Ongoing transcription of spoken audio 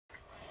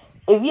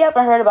If you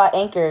haven't heard about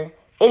Anchor,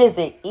 it is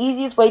the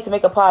easiest way to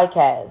make a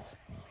podcast.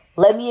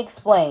 Let me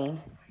explain.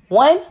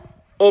 1,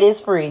 it is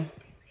free.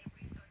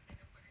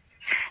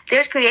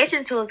 There's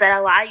creation tools that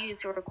allow you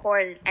to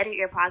record and edit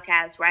your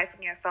podcast right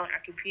from your phone or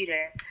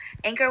computer.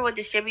 Anchor will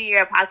distribute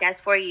your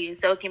podcast for you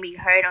so it can be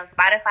heard on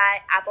Spotify,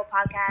 Apple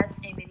Podcasts,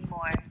 and many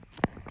more.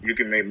 You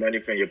can make money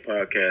from your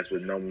podcast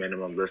with no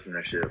minimum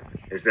listenership.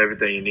 It's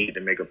everything you need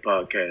to make a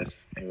podcast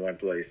in one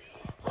place.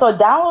 So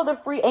download the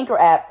free Anchor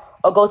app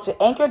or go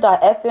to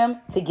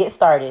anchor.fm to get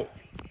started.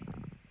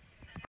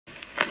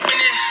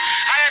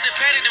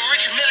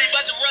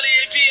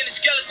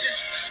 Skeleton,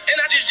 and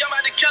I just jump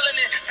out the killing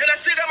it, and I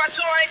still got my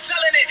soul, I ain't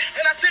selling it,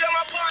 and I still got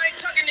my paw, I ain't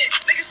tucking it.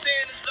 Niggas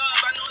saying it's love,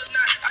 I know it's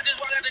not. I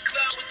just walk out the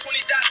club with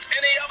 20 dots,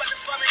 and they all about to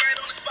find me right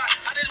on the spot.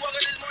 I just woke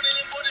up this morning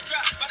and bought a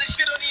drop, about to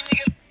shit on these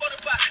niggas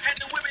water pot. Had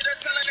to whip it up,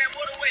 selling that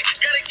waterway.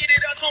 Gotta get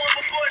it out to him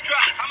before it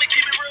drop. I'ma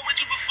keep it real with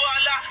you before I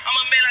lie.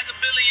 I'ma make like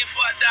 $1 billion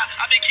before I die.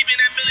 I've been keeping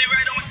that milli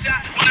right on my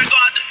side. When I go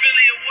out to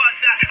Philly or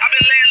Warside, I've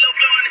been laying low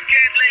blowing this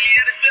cash lately.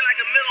 I just feel like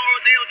 $1 million on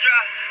Rodeo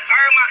Drive. I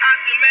heard my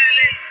eyes been mad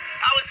lately.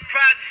 I was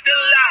surprised he's still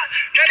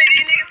alive. None of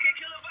these niggas can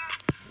kill a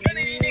vibe. None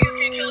of these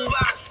niggas can kill a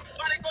vibe.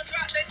 Why they gon'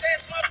 drop? They say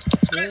it's smoke.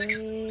 It's crazy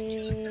cause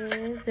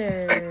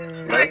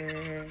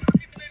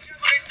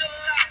they still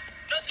alive.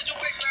 No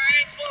situation I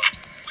ain't full.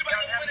 We about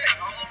to win it.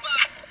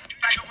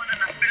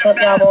 What's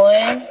up, y'all,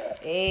 boy?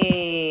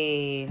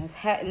 Hey, what's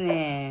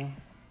happening?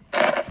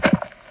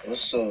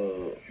 What's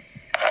up?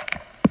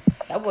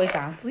 That boy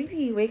sounds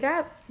sleepy. Wake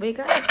up. Wake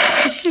up.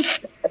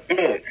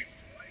 Good.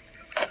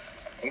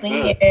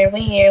 We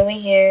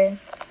here.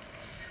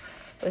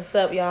 What's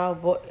up, y'all?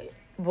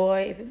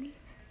 Boy, is it me?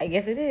 I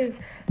guess it is.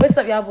 What's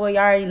up, y'all, boy?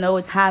 Y'all already know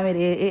what time it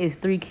is. It is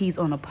 3 Keys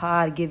on the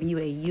pod, giving you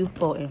a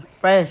youthful and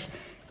fresh,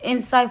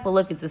 insightful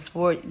look into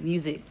sport,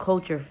 music,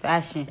 culture,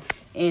 fashion,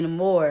 and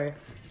more.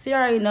 So you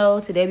already know,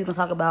 today we're going to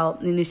talk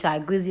about the new Shy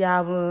Glizzy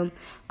album,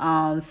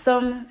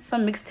 some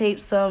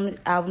mixtapes, some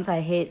albums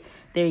that hit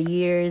their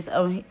years,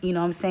 you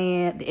know what I'm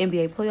saying, the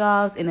NBA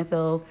playoffs,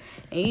 NFL,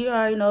 and you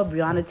already know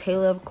Breonna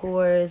Taylor, of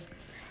course,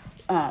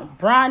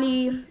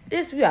 Bronny.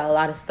 We got a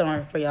lot of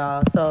stuff for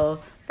y'all. So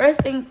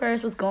first thing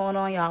first, what's going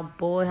on, y'all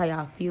boy? How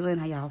y'all feeling?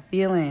 I'm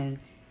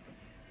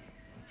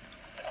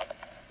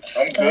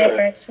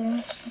good.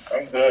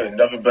 I'm good.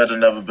 Never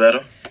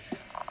better.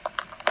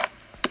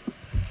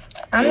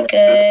 I'm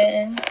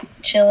good.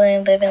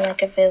 Chilling, living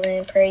like a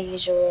villain, per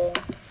usual.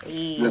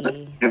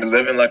 Hey. You're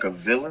living like a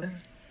villain?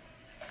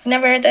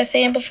 Never heard that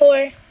saying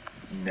before?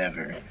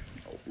 Never.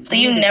 So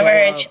you never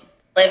heard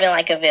living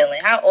like a villain.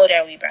 How old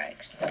are we,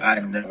 Brax?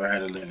 I never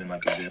heard of living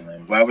like a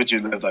villain. Why would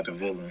you live like a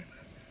villain?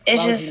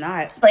 It's just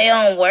play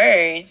on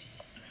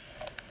words.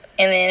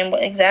 And then,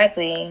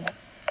 exactly.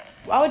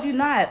 Why would you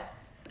not?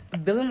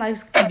 Villain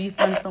life can be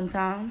fun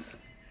sometimes.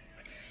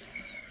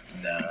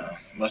 Nah.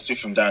 Must be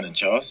from down in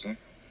Charleston.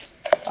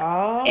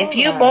 Oh. If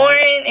you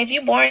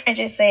born,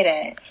 just say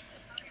that.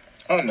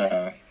 Oh,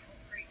 nah.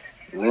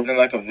 Living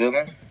like a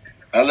villain?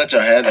 I'll let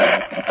y'all have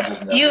that. I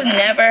just never. You've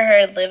never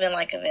heard living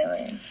like a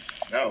villain?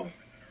 No.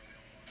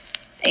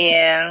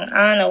 Yeah,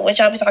 I don't know what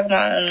y'all be talking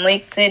about in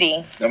Lake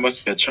City. That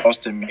must be a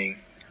Charleston meme.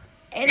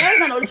 And that's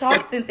not no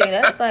Charleston thing.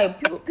 That's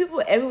like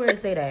people everywhere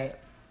say that.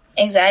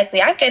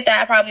 Exactly. I get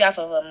that probably off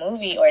of a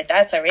movie or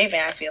That's a Raven,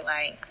 I feel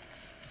like.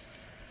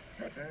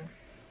 Okay.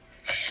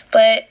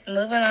 But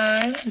moving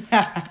on.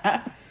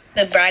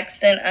 The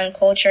Braxton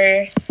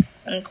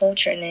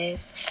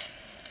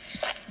unculturedness.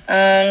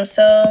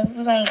 So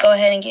we're going to go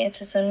ahead and get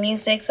into some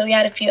music. So we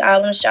had a few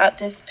albums dropped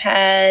this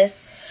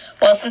past...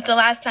 Well, since the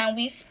last time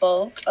we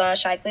spoke,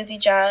 Shy Glizzy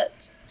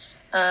dropped,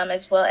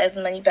 as well as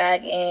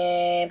Moneybagg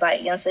and Black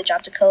Youngsta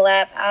dropped a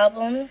collab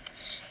album.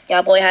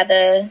 Y'all boy had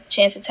the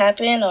chance to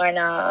tap in or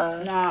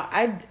not? No,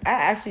 I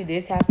actually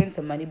did tap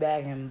into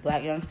Moneybagg and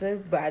Black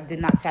Youngsta, but I did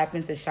not tap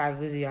into Shy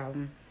Glizzy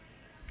album.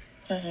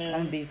 Mm-hmm. I'm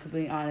gonna be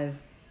completely honest.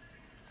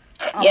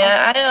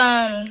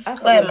 I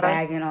fuck with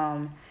Bag and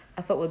I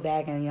fuck with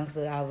Bag and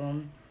Youngsta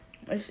album.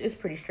 It's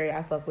pretty straight.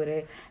 I fuck with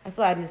it. I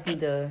feel like I just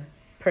need to,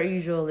 per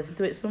usual, listen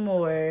to it some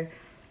more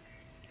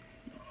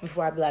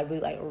before I be like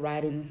really like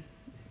riding,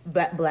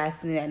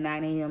 blasting it at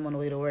 9 a.m. on the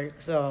way to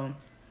work. So,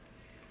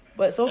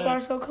 but so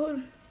far so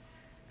good.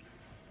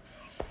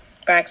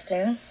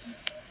 Braxton.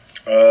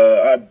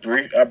 I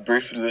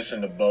briefly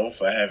listened to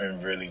both. I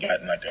haven't really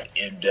gotten like an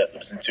in-depth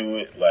listen to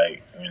it.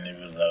 Like when it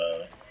was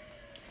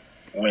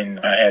when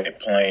I had it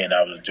playing,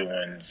 I was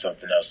doing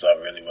something else, so I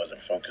really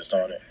wasn't focused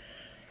on it.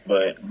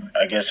 But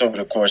I guess over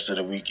the course of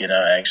the weekend,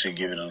 I'll actually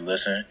give it a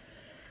listen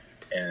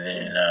and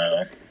then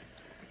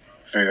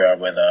figure out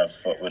whether I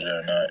fuck with it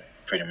or not,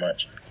 pretty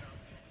much.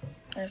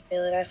 I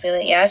feel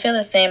it. Yeah, I feel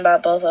the same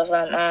about both of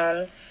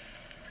them.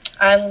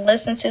 I've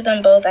listened to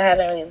them both. I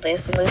haven't really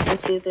listened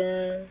to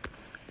them.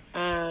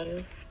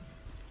 I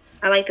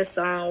like the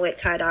song with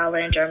Ty Dolla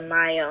and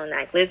Jeremiah on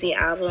that Glizzy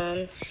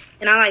album.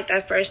 And I like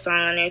that first song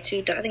on there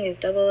too. I think it's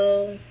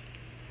 00,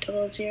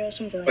 something like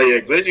that. Oh yeah,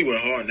 Glizzy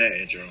went hard in that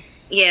intro.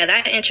 Yeah,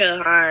 that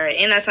intro hard.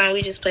 And that song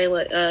we just played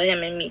with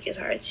him and Meek is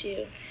hard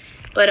too.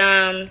 But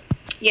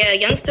Yeah,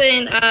 Youngster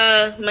and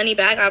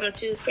Moneybagg album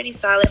too is pretty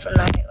solid from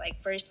my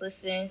like first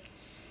listen.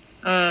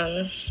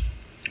 But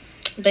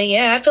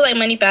yeah, I feel like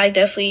Moneybagg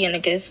definitely in a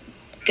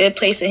good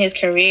place in his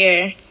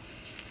career.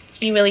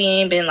 He really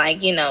ain't been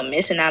like, you know,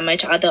 missing that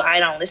much, although I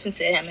don't listen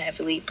to him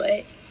heavily, but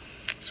I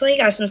feel like he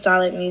got some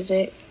solid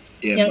music.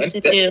 Yeah,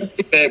 Youngster too.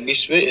 Moneybagg be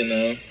spitting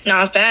though.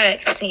 Nah,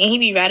 facts. And he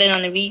be riding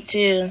on the beat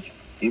too.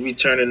 He be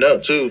turning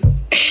up too.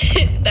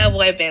 That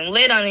boy been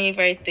lit on his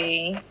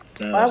birthday.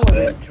 I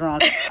was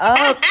drunk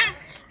up.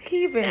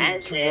 He been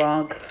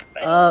drunk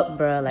up,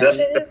 bro. Like,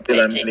 Definitely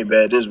like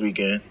Moneybagg this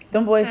weekend.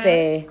 them boys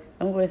say,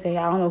 I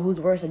don't know who's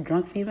worse, a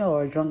drunk female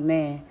or a drunk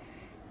man.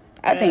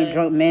 I think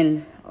drunk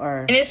men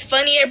are. And it's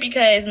funnier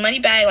because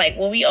Moneybagg, like,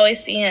 when we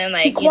always see him,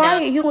 like, He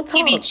quiet, he don't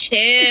he be talk.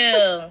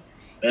 chill.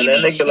 And that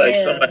nigga like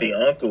somebody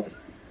uncle.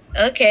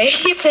 Okay,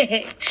 he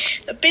said,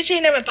 the bitch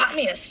ain't never bought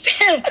me a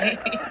sandwich.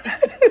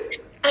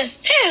 A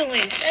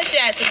sandwich. That shit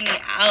had to took me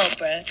out,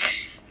 bro.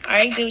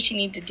 Alright, do what you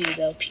need to do,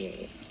 though,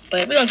 period.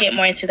 But we're going to get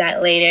more into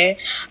that later.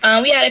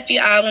 We had a few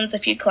albums, a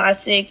few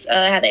classics,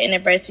 had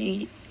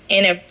the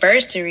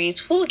anniversaries.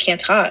 Who can't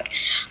talk?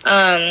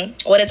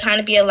 What a Time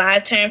to Be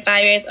Alive turned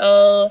 5 years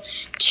old.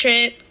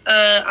 Trip,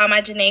 All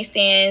My Janae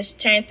Stands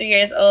turned 3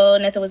 years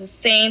old. Nothing Was the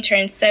Same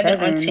turned 7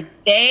 on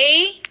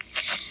today.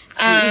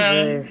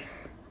 Jesus.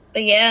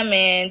 But yeah,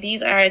 man,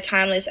 these are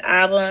timeless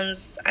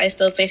albums. I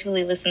still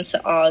faithfully listen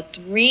to all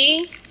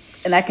three.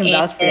 And I can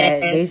vouch for that.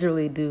 They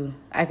really do.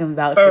 I can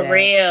vouch for that. For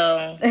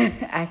real.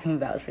 I can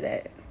vouch for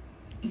that.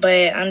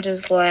 But I'm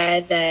just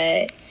glad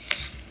that,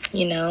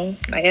 you know,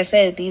 like I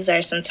said, these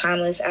are some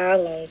timeless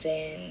albums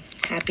and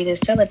happy to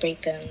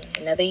celebrate them.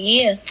 Another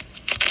year.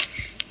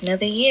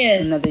 Another year,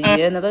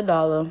 another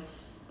dollar.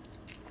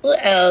 Who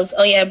else?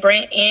 Oh, yeah,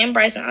 Brent and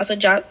Bryson also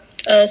dropped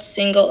a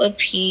single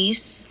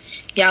apiece.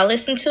 Y'all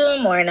listen to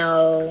them or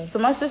no? So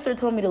my sister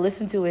told me to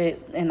listen to it,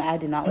 and I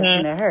did not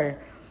listen to her.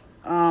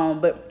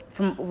 But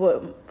from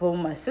what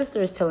my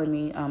sister is telling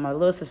me, my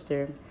little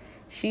sister,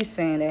 she's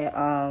saying that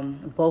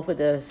both of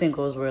the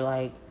singles were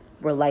like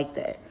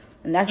that,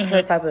 and that's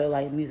her type of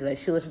like music. Like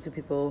she listens to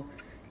people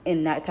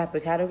in that type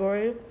of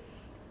category.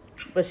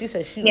 But she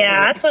said she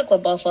I fuck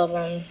with both of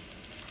them.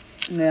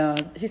 Yeah,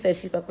 she said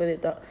she fuck with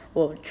it.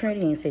 Well,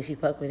 Trinity didn't say she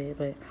fuck with it,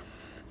 but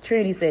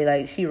Trinity said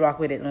like she rock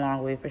with it in a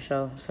long way for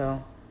sure.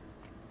 So.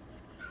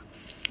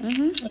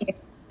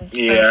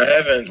 Yeah, I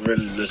haven't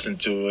really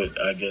listened to it.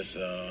 I guess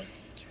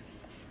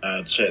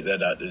I'll check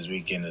that out this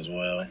weekend as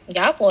well.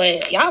 Y'all boy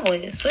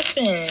is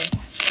slipping.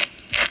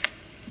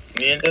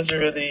 Yeah, it doesn't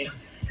really.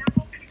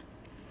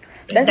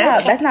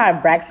 That's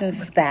not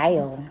Braxton's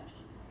style.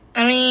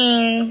 I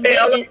mean,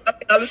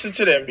 I listen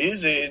to that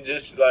music. It's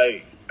just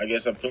like I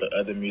guess I put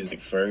other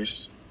music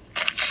first.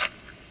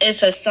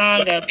 It's a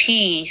song of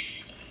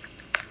peace.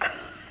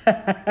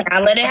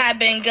 I let it have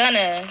been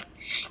gonna.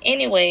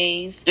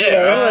 Anyways, it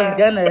was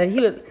gonna. He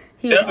was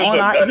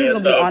gonna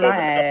be on our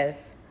ass.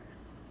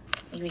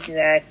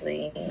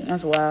 Exactly.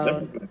 That's wild.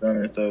 Definitely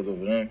gonna thug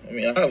over them. I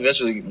mean, I'll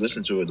eventually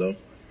listen to it though.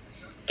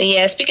 But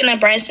yeah, speaking of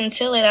Bryson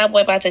Tiller, that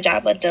boy about to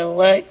drop a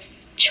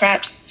deluxe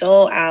trap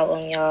soul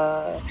album,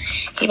 y'all.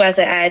 He about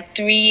to add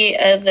three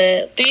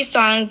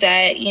songs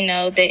that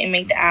didn't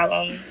make the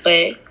album,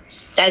 but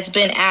that's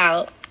been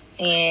out,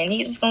 and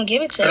he's just gonna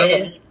give it to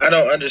us. I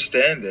don't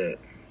understand that.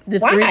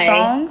 Why? 3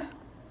 songs?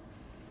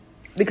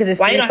 Because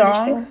it's 3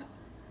 songs?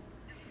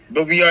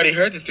 But we already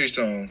heard the 3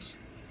 songs.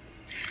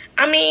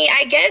 I mean,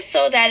 I guess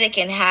so that it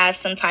can have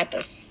some type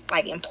of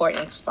like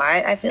important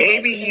spot. I feel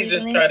maybe he's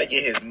just trying to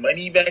get his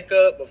money back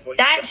up before.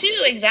 That too,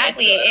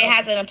 exactly. It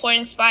has an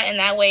important spot, and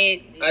that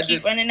way it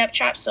keeps running up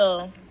trap.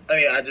 So I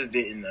mean, I just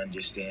didn't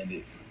understand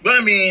it. But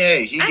I mean,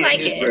 hey, he gets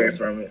his bread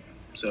from it.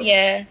 So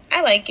yeah,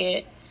 I like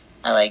it.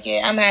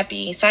 I'm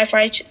happy.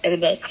 Self-righteous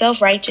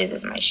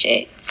is my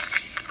shit.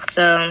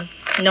 So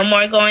no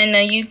more going to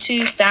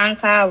YouTube,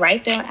 SoundCloud,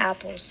 right there on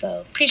Apple.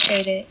 So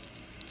appreciate it.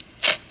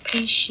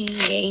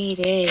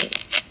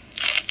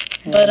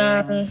 But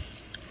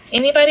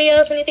anybody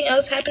else? Anything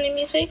else happen in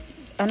music?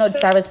 I know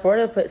Travis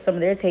Porter put some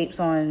of their tapes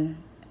on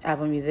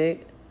Apple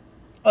Music.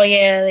 Oh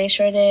yeah, they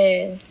sure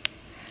did.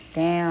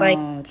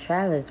 Damn,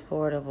 Travis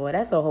Porter, boy,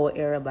 that's a whole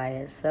era by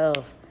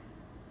itself.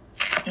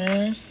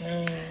 I'm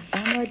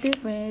a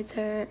different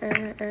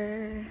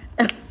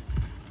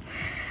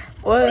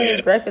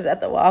breakfast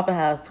at the Waffle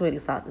House, 20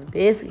 sausage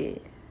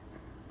biscuit.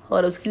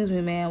 Hold up, excuse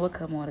me, man. What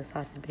come on a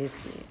sausage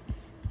biscuit?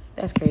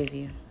 That's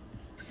crazy.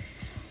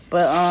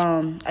 But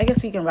I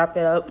guess we can wrap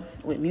it up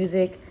with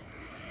music.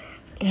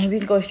 And we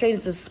can go straight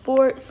into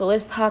sports. So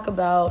let's talk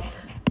about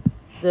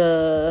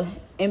the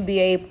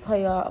NBA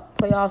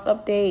playoffs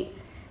update.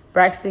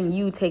 Braxton,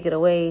 you take it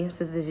away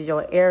since this is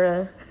your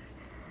era.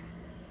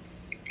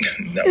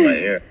 Not my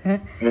era.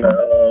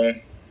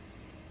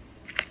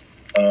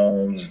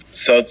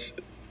 So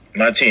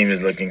my team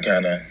is looking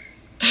kind of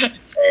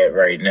bad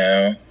right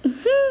now.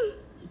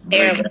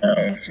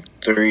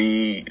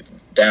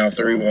 Down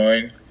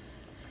 3-1.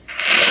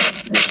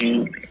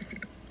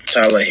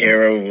 Tyler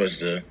Hero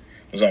was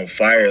on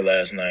fire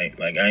last night.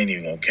 Like, I ain't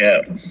even gonna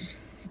cap.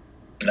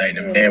 Like,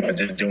 the man was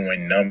just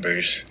doing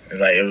numbers. And,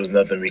 like, it was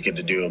nothing we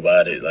could do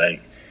about it.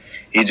 Like,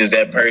 he's just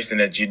that person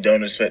that you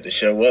don't expect to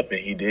show up, and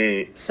he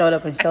did. Showed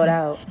up and showed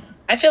out.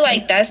 I feel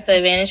like that's the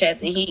advantage that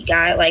the Heat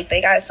got. Like,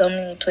 they got so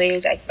many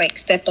players that, like,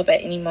 step up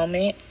at any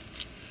moment.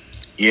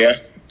 Yeah,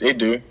 they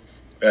do.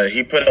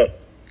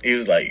 He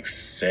was like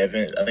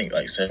 7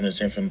 to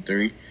 10 from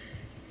 3.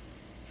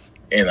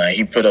 And like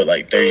he put up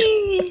like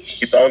 30.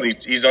 He's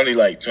only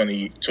like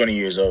 20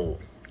 years old.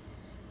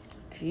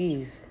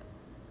 Jeez.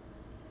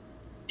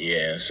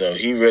 Yeah, so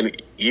he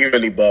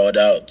really balled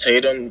out.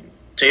 Tatum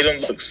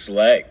looked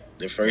slack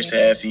the first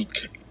half. He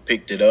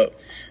picked it up,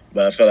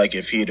 but I felt like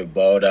if he'd have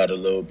balled out a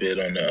little bit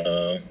in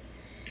the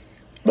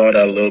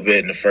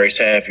first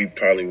half, he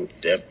probably would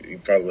have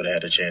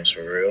had a chance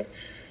for real.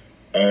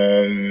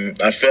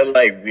 I feel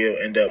like we'll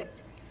end up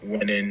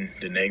winning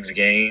the next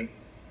game,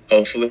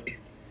 hopefully.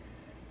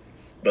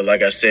 But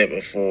like I said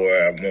before,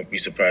 I won't be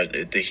surprised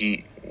if the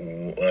Heat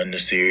won the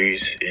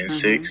series in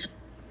 6.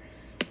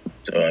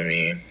 So, I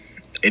mean,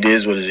 it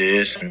is what it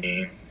is. I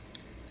mean,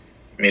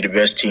 may the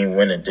best team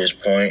win at this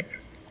point.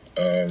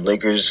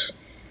 Lakers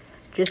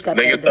just got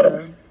that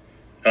done.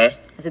 Huh?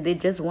 I said they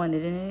just won,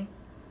 didn't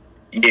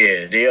they?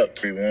 Yeah, they up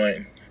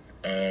 3-1.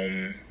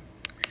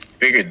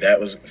 Figured that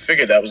was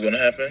going to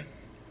happen.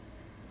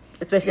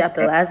 Especially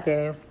after the last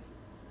game.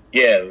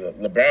 Yeah,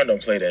 LeBron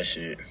don't play that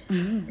shit.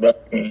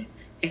 But he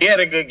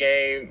had a good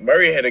game.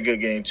 Murray had a good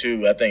game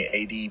too. I think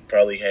AD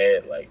probably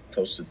had like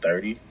close to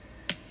 30.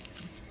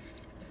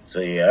 So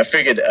yeah, I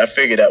figured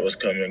that was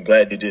coming.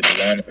 Glad they did the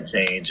lineup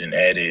change and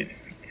added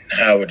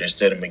Howard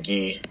instead of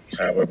McGee.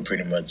 Howard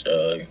pretty much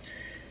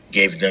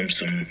gave them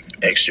some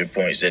extra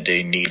points that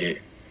they needed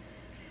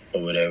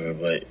or whatever.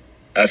 But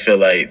I feel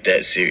like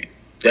that series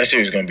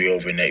is gonna be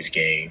over next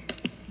game.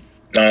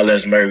 Not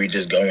unless Murray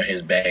just go in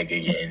his bag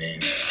again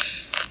and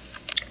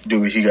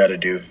do what he got to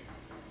do.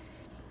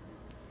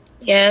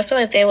 Yeah, I feel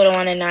like if they would have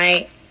won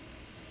tonight,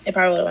 they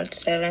probably would have won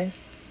 7.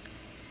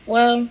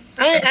 Well,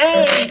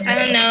 I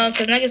don't know,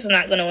 because Nuggets was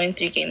not going to win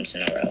 3 games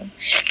in a row.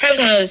 Probably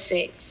going to go to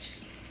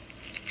 6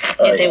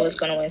 if they was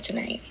going to win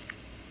tonight.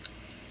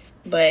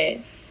 But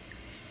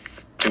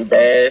too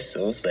bad,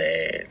 so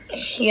sad.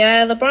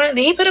 Yeah, LeBron,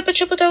 did he put up a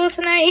triple-double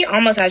tonight? He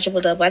almost had a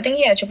triple-double. I think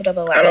he had a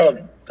triple-double last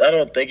time. I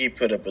don't think he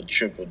put up a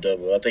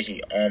triple-double. I think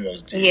he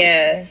almost did.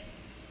 Yeah.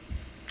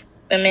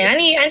 But, man,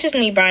 I just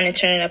need Bron to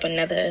turn it up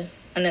another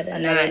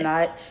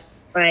notch.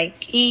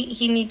 Like,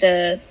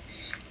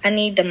 I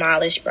need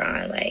demolish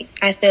Bron. Like,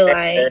 I feel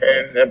like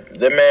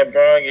the man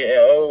Bron getting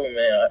old,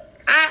 man.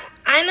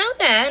 I know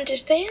that. I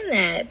understand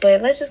that.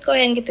 But let's just go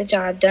ahead and get the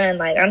job done.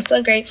 Like, I'm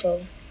still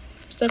grateful.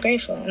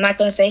 I'm not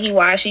going to say he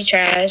washed, he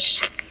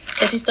trash,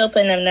 because he's still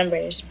putting up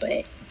numbers.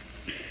 But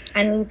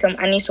I need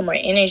some more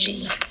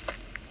energy.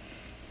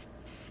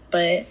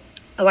 But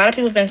a lot of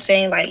people have been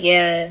saying, like,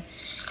 yeah,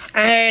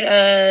 I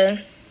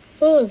heard,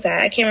 who was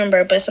that? I can't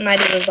remember. But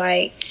somebody was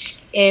like,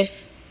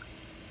 if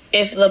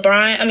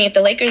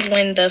the Lakers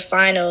win the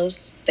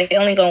finals, they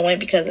only going to win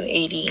because of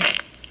AD.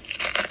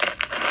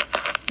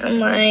 I'm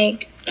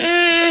like,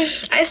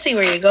 I see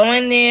where you're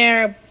going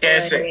there,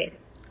 but...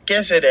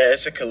 Can't say that.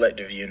 It's a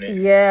collective unit.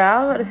 Yeah, I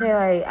was about to say,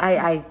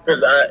 like,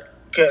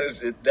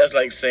 Because that's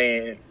like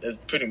saying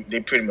they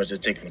pretty much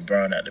just taking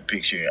LeBron out of the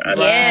picture.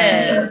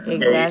 Yeah,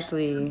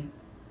 exactly.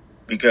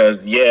 Because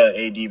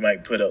AD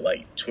might put up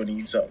like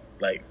 20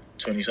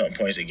 something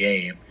points a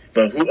game,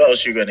 but who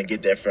else you're gonna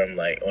get that from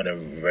like on a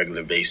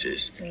regular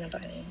basis?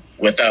 Nobody.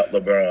 Without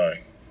LeBron.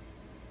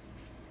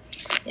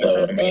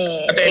 So, I think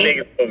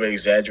they over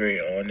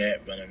exaggerate on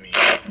that, but I mean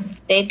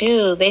they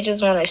do. They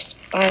just want to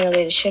find a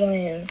way to shit on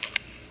him.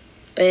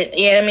 But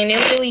yeah, I mean they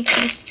really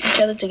piece each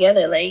other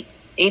together. Like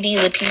AD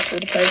is a piece of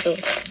the puzzle.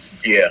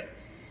 Yeah.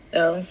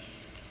 So,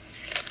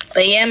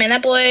 but yeah, man,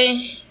 that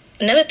boy.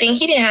 Another thing,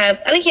 he didn't have.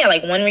 I think he had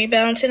like 1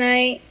 rebound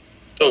tonight.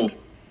 Who?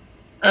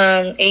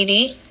 AD.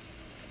 They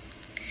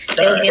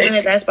was giving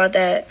his ass about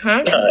that,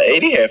 huh? Nah,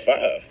 AD had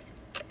 5.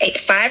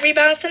 5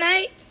 rebounds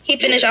tonight. He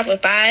finished off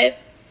with 5.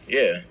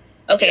 Yeah.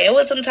 Okay, it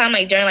was sometime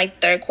like during like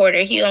third quarter.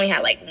 He only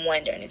had like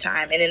 1 during the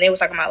time, and then they was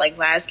talking about like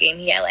last game.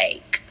 He had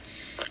like,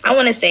 I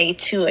want to say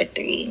 2 or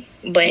 3,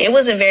 but it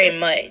wasn't very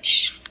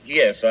much.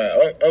 Yeah,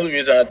 5. Only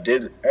reason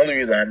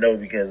I know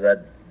because I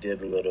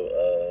did a little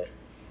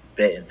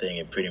betting thing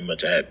and pretty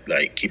much I had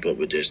like keep up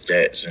with their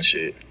stats and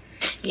shit.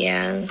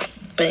 Yeah,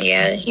 but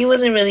yeah, he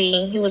wasn't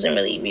really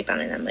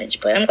rebounding that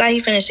much. But I'm glad he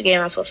finished the game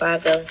off with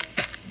 5 though.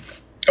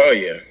 Oh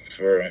yeah,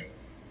 for real.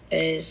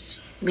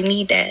 'Cause we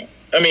need that.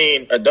 I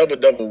mean, a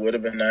double would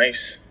have been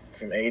nice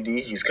from AD.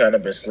 He's kind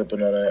of been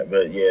slipping on that,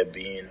 but yeah,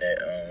 being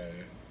that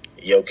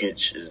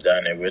Jokic is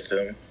down there with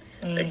him,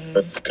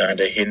 like, kind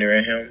of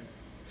hindering him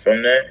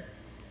from that.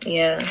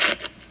 Yeah.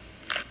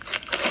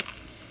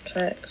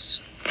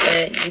 Facts.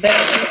 But you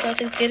better see the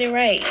Celtics get it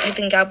right. You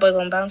think Godboy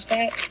gonna bounce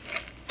back?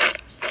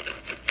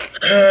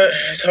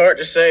 It's hard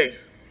to say.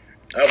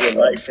 I would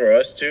like for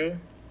us to,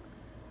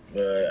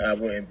 but I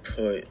wouldn't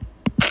put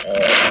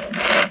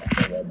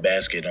a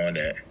basket on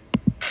that.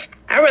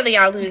 I'd rather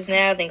y'all lose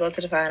now than go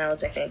to the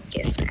finals and then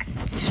get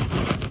smacked.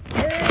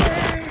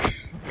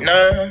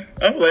 Nah,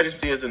 I'm glad to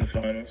see us in the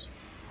finals.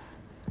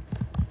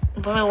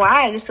 But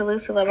why? Just to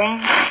lose to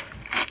LeBron?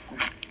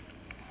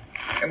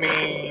 I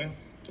mean,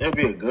 it'll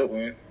be a good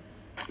one.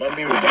 I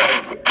mean,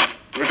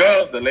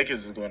 regardless, the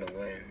Lakers is going to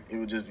win. It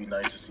would just be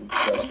nice to see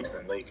Celtics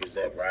and Lakers,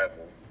 that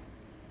rival,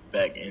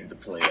 back in the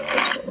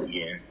playoffs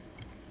again.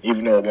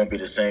 Even though it won't be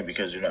the same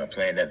because they're not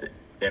playing at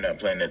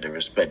the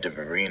respective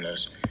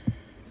arenas.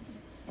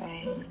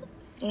 Right.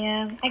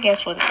 Yeah, I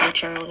guess for the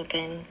culture it would have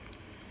been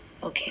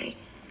okay.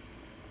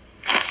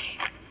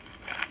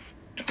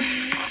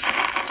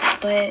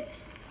 But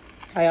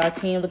How y'all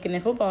team looking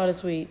in football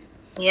this week?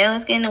 yeah,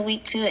 let's get into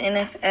week 2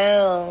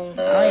 NFL.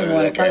 I don't even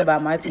want to talk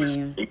about my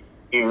team.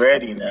 You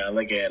ready now?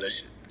 Look at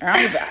us. I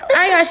ain't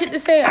got shit to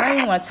say. I don't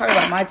even want to talk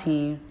about my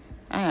team.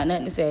 I ain't got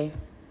nothing to say.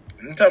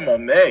 I'm talking about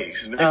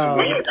Max. What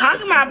are you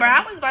talking about, bro?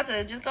 I was about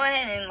to just go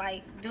ahead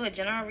and do a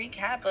general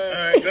recap of. All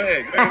right, go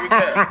ahead.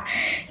 Recap.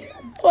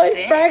 Boy,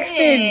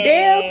 Braxton,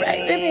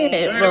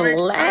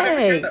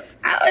 relax.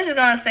 I was just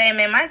gonna say,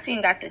 man, my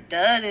team got the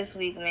dub this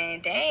week, man.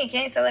 Dang,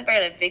 can't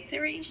celebrate a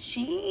victory.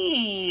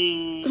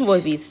 Sheesh. You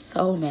boy be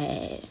so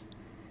mad.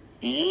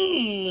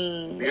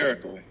 Sheesh.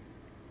 Miracle.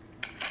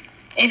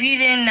 If you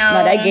didn't know,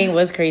 No, that game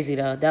was crazy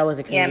though. That was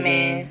a crazy yeah,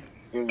 man.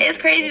 game. It's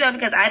crazy though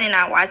because I did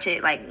not watch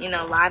it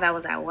live. I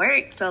was at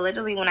work, so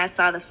literally when I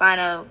saw the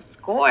final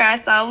score, I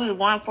saw we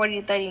won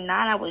 40-39.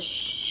 I was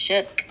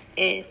shook.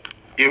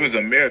 It was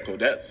a miracle.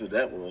 That's what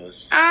that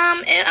was.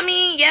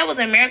 It was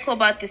a miracle,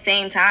 but at the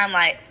same time,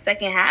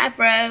 second half,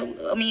 bro.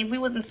 I mean, if we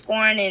wasn't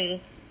scoring and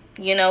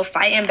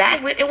fighting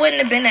back, it wouldn't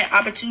have been an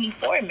opportunity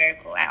for a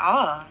miracle at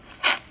all.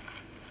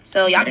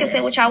 So y'all can say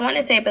what y'all want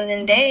to say, but in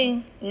the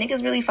day,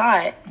 niggas really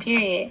fought.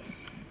 Period.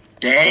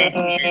 Damn.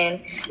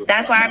 And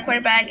that's why our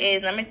quarterback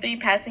is number 3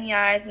 passing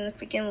yards in the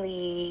freaking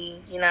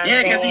league. You know what I'm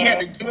saying? Yeah, because he had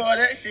to do all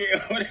that shit.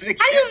 How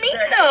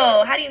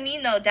do you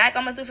mean though? Dak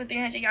almost threw for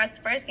 300 yards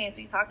the first game. So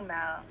what you talking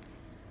about?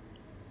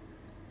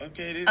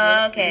 Okay.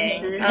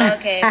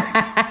 Okay.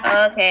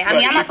 I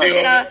mean,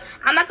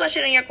 I'm not gonna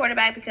shit on your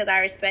quarterback because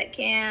I respect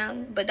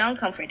Cam, but don't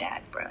come for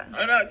Dak, bro.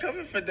 I'm not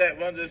coming for that.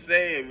 But I'm just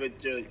saying with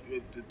the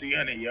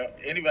 300 yards,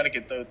 anybody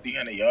can throw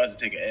 300 yards to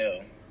take an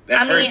L.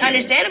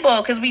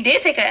 Understandable because we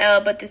did take an L,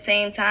 but at the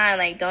same time,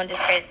 don't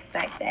discredit the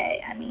fact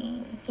that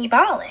he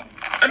balling.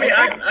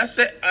 I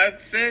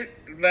said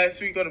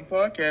last week on the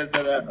podcast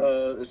that I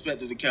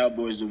expected the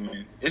Cowboys to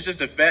win. It's just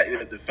the fact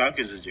that the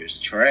Falcons is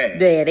just trash.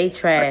 Yeah, they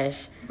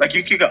trash. Like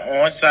you kick an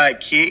onside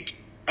kick,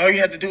 all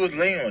you have to do is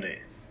lay on it.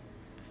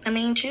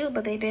 True,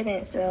 but they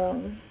didn't.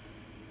 So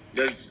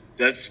that's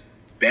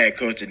bad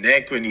coaching.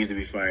 Dan Quinn needs to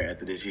be fired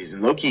after this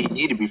season. Low-key, he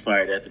need to be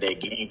fired after that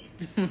game.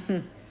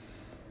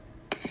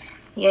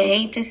 Yeah,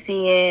 hate to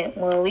see it.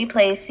 Well, we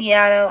play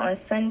Seattle on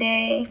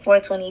Sunday,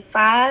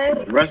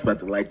 4:25. Russ about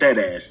to light that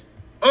ass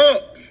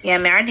up. Yeah,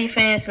 man, our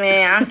defense,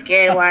 man, I'm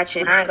scared to watch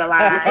it. I ain't gonna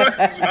lie.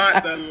 Russ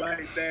about to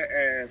light that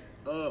ass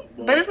up,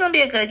 boy. But it's gonna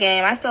be a good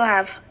game. I still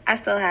have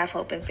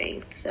hope and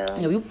faith. So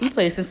yeah, we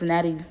play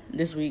Cincinnati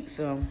this week,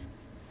 so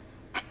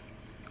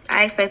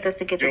I expect us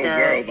to get the dub. Joe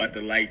Burrow about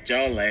to light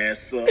y'all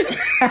ass up.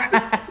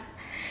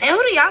 And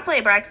who do y'all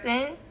play,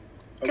 Braxton?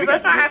 Because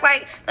let's not act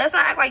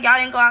like y'all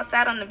didn't go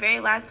outside on the very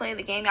last play of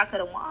the game. Y'all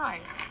could have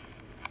won.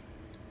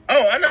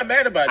 Oh, I'm not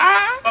mad about it.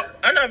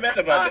 I'm not mad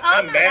about it.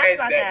 I'm mad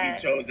that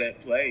he chose that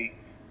play.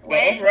 But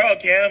overall,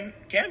 Cam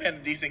had a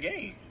decent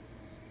game.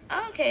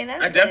 Okay,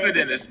 that's I definitely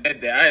didn't expect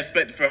that. I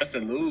expected for us to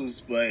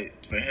lose, but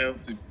for him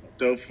to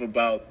throw for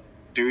about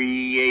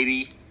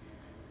 380,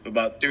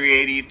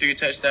 3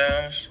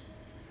 touchdowns,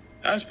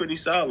 that was pretty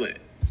solid.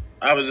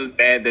 I was just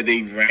mad that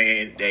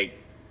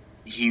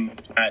he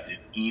tried to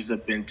ease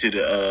up into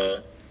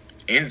the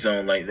end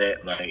zone like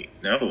that.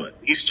 No,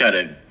 he's trying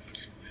to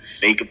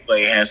fake a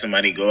play, have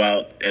somebody go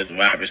out as a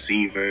wide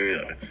receiver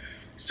or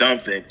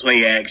something,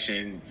 play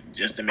action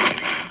just to make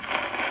it.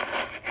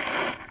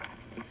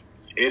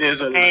 It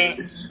is what it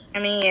is.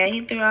 Yeah,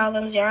 he threw all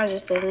those yards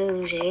just to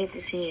lose. You hate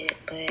to see it,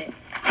 but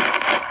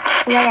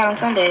who y'all got on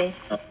Sunday?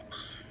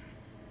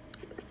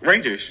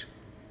 Raiders.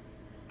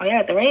 Oh,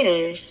 yeah, the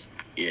Raiders.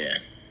 Yeah.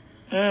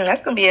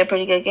 That's gonna be a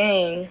pretty good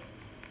game.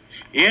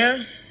 Yeah,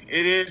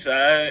 it is.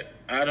 I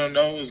don't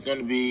know. It's going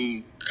to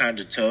be kind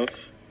of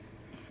tough.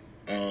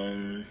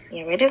 Yeah,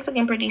 Raiders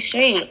looking pretty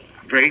straight.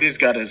 Raiders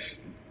got a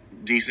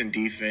decent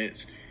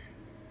defense.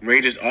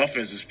 Raiders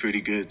offense is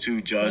pretty good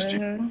too.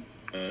 Darren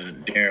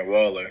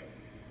Waller.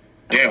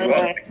 Darren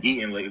Waller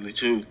eating lately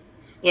too.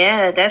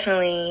 Yeah,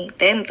 definitely.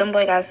 Them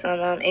boy got some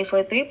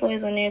 843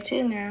 boys on there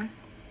too now.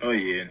 Oh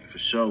yeah, for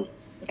sure.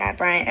 Got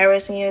Brian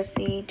Ellis from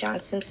USC, John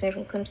Simpson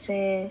from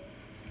Clemson.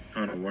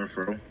 Hunter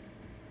Renfrow.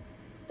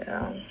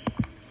 So.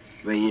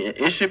 But yeah,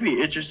 it should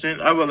be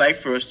interesting. I would like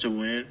for us to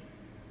win,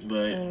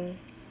 but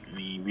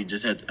I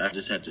just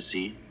had to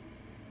see.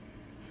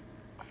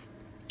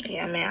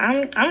 Yeah,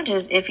 man, I'm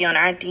just iffy on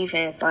our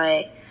defense.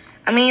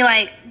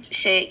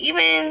 Shit.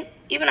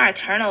 Even our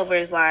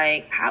turnovers,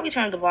 how we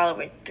turned the ball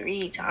over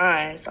 3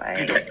 times,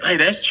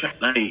 that's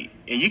and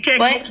you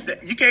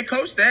can't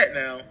coach that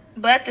now.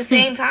 But at the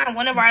same time,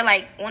 one of our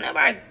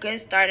good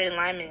starting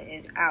linemen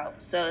is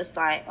out. So it's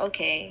like,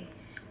 okay,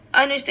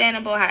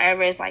 understandable.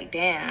 However, it's like,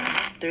 damn,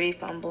 3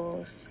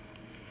 fumbles.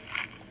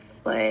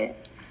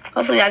 But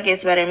hopefully that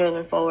gets better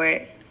moving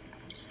forward.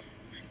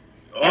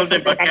 All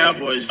thing about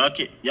Cowboys,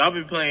 y'all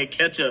been playing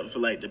catch up for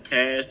like the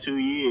past 2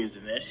 years,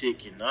 and that shit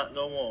cannot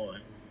go on.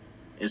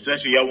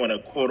 Especially y'all want to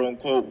quote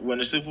unquote win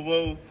the Super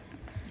Bowl.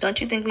 Don't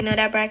you think we know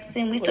that,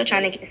 Braxton? We still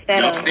trying to get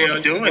set up. Y'all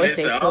still doing it,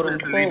 so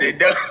obviously they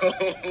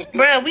don't.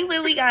 Bro, we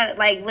literally got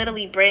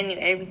literally brand new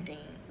everything.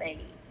 Like,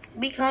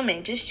 we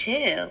coming, just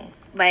chill.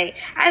 Like,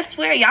 I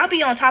swear, y'all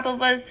be on top of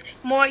us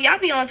more. Y'all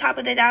be on top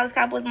of the Dallas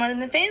Cowboys more than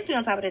the fans be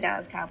on top of the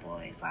Dallas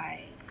Cowboys.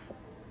 Like,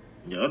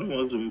 y'all the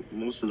ones with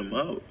most of them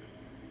out.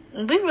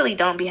 We really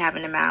don't be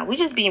having them out. We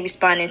just be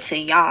responding to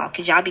y'all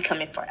because y'all be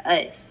coming for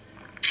us.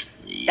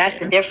 Yeah. That's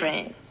the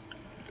difference.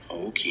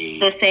 Okay.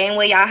 The same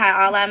way y'all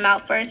had all them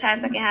out first half,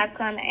 second half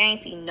come. I ain't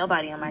seen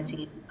nobody on my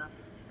TL.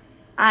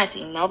 I ain't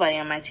seen nobody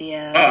on my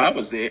TL. Oh, I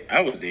was there.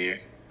 I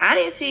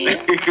didn't see you.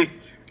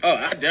 Oh,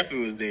 I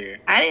definitely was there.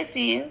 I didn't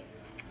see you.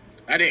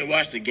 I didn't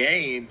watch the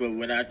game, but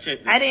when I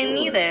checked the score, didn't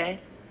either.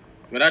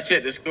 When I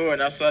checked the score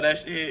and I saw that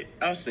shit,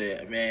 I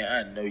said, man,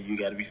 I know you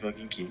got to be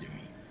fucking kidding me.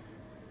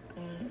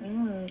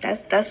 Mm-hmm.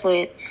 That's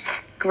what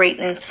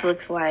greatness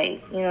looks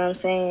like. You know what I'm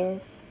saying?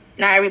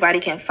 Not everybody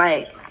can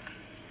fight.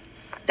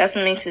 That's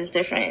what makes us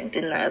different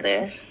than the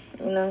other,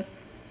 you know?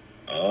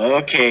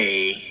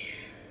 Okay,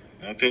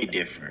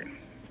 different.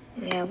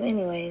 Yeah, but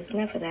anyways,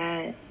 enough of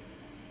that.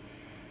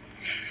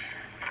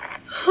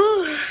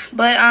 Whew.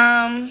 But,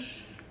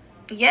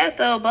 yeah,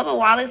 so Bubba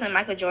Wallace and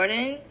Michael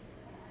Jordan,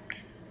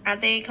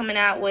 aren't they coming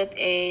out with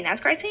a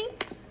NASCAR team?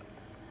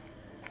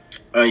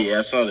 Oh, yeah,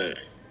 I saw that.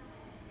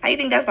 How you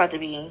think that's about to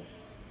be?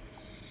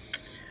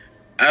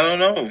 I don't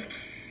know.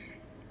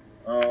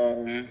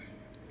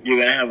 You're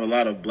going to have a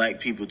lot of black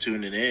people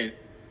tuning in.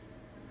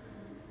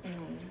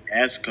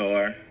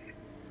 NASCAR.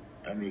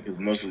 I mean, because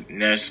most of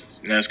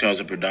NASCAR is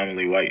a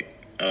predominantly white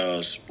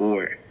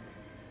sport.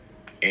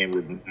 And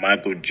with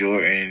Michael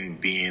Jordan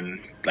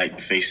being like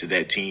the face of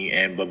that team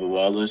and Bubba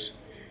Wallace,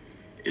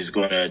 is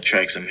going to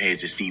attract some heads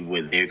to see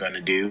what they're going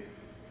to do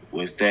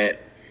with that.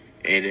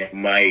 And it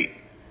might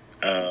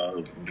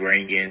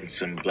bring in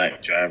some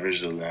black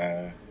drivers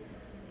along,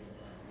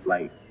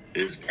 like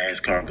as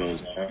NASCAR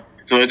goes on.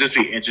 So it'll just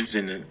be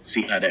interesting to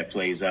see how that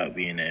plays out,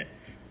 being that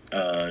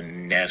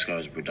NASCAR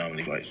is a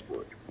predominantly white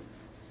sport.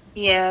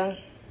 Yeah,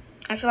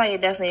 I feel like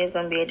it definitely is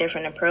going to be a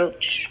different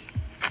approach.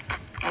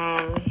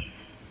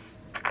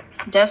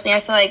 Definitely, I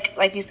feel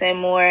like you said,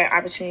 more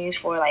opportunities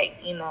for, like,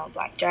 you know,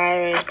 black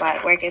drivers,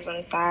 black workers on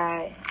the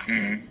side.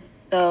 Mm-hmm.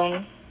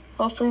 So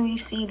hopefully we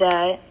see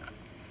that.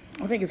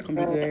 I think it's going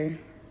to be good.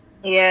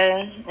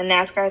 Yeah, a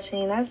NASCAR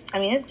team,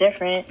 it's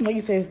different. Like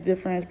you say, it's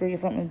different. It's bringing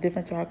something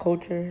different to our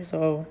culture,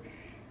 so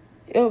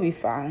it'll be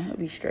fine. It'll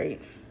be straight.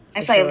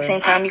 I feel like at the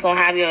same time, you're gonna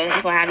have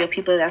your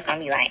people that's gonna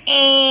be like,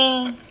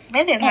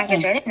 maybe it's Michael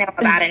Jordan know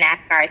about a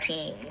NASCAR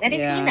team. That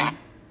is he not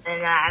a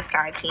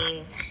NASCAR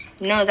team.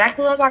 You know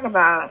exactly what I'm talking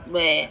about,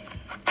 but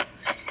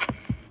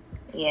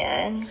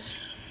yeah.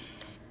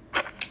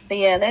 But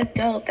yeah, that's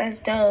dope.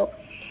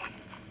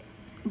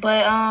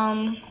 But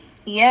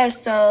yeah,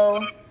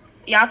 so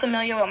y'all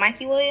familiar with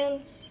Mikey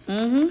Williams?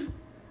 Mm-hmm.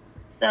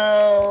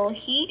 So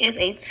he is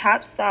a he's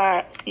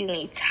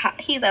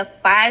a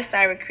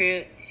 5-star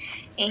recruit,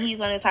 and he's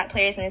one of the top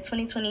players in the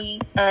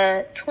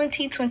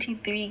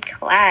 2023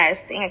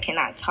 class. Dang, I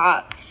cannot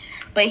talk.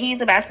 But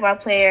he's a basketball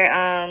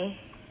player.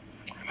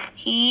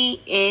 He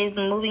is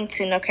moving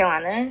to North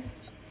Carolina,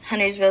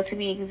 Huntersville to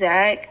be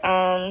exact,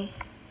 to,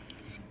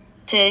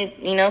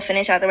 you know,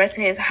 finish out the rest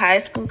of his high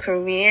school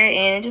career.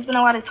 And it's just been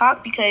a lot of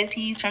talk because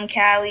he's from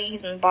Cali.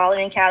 He's been balling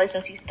in Cali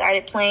since he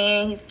started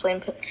playing. He's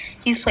played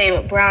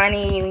with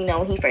Bronny, you know,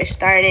 when he first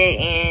started.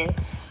 And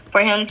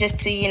for him just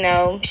to, you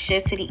know,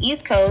 shift to the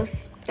East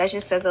Coast, that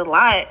just says a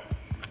lot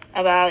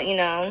about, you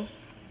know,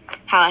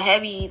 how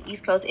heavy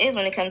East Coast is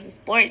when it comes to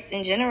sports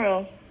in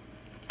general.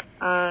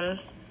 I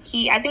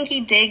think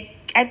he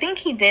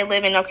did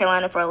live in North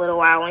Carolina for a little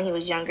while when he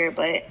was younger,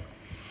 but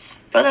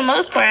for the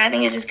most part, I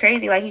think it's just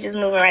crazy. Like, he's just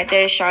moving right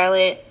there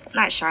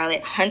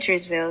to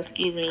Huntersville,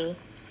 excuse me.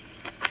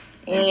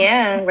 And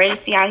yeah, I'm ready to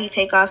see how he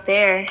take off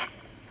there.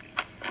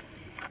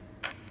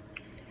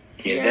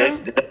 Yeah,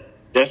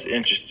 that's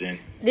interesting.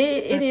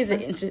 It is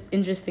an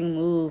interesting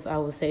move, I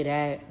would say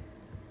that.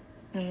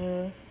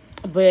 Mm-hmm.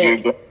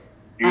 But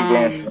you're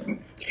going from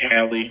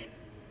Cali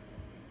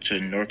to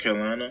North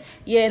Carolina?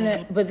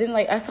 Yeah, but then,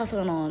 like, I saw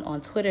something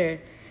on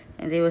Twitter,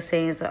 and they were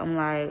saying something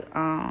like,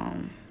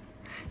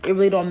 it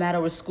really don't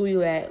matter what school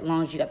you at, as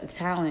long as you got the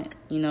talent,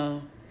 you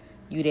know,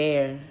 you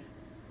there.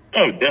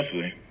 Oh,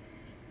 definitely.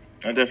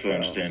 I definitely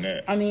understand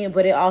that. I mean,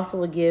 but it also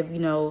would give, you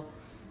know,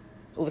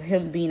 with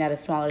him being at a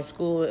smaller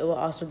school, it will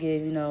also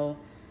give, you know,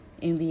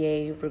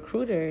 NBA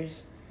recruiters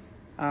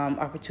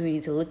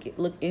opportunity to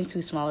look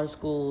into smaller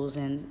schools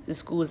and the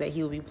schools that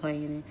he will be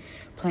playing,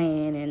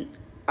 and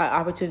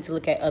opportunity to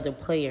look at other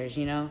players,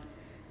 you know,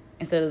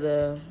 instead of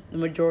the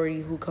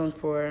majority who comes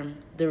for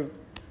the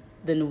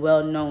the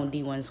well-known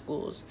D1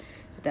 schools,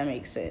 if that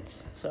makes sense.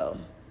 So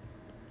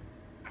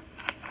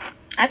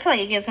I feel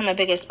like it gives him a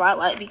bigger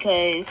spotlight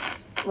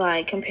because,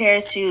 like,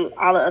 compared to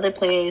all the other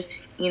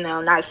players, you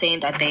know, not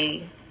saying that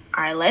they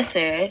are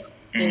lesser,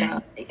 you know,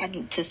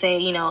 to say,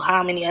 you know,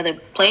 how many other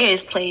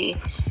players play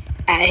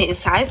at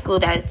his high school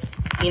that's,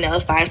 you know,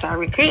 5-star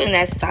recruit and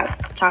that's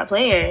top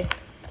player.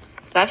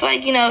 So I feel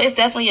like, you know, it's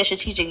definitely a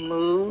strategic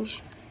move,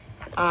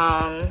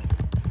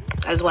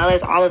 as well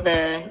as all of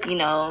the, you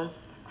know,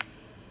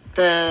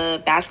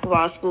 the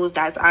basketball schools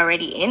that's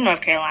already in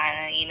North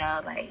Carolina, you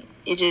know, like,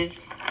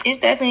 it's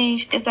definitely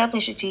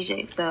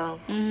strategic. So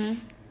I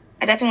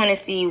definitely want to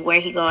see where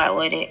he go out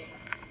with it.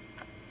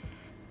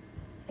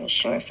 For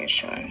sure.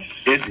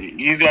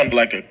 He's going to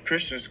like a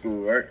Christian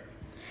school, right?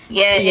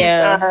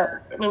 Yeah.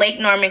 It's Lake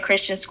Norman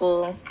Christian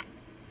School.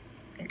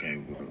 Okay,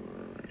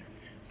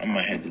 I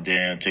might have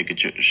to take a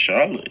trip to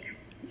Charlotte.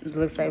 it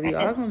looks like we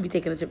are going to be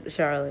taking a trip to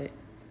Charlotte.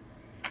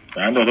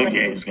 I know those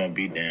games going to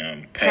be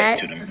damn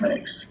packed to the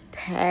max.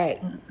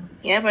 Packed.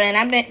 Yeah, but and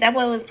I bet that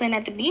boy was playing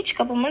at the beach a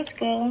couple months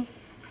ago.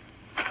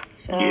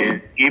 So yeah,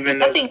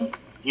 even at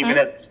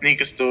the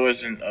sneaker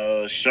stores in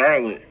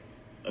Charlotte,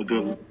 a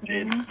good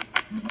bit.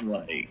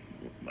 Like,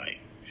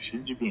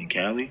 shouldn't you be in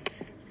Cali?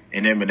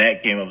 And then when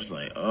that came up, I was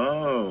like,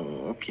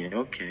 oh,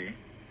 okay.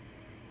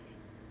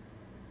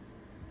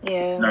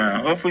 Yeah.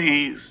 Nah, hopefully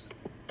he's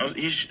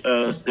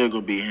still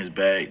gonna be in his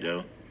bag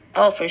though.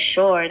 Oh, for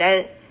sure.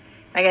 That,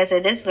 like I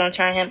said, this is gonna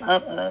turn him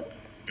up.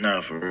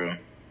 Nah, for real.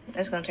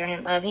 That's gonna turn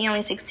him up. He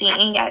only 16.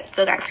 He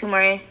still got two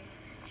more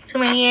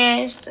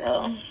years.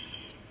 So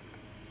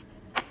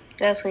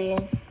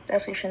definitely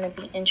gonna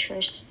be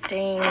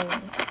interesting.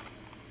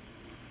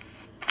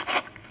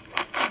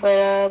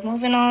 But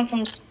moving on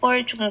from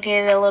sports, we're gonna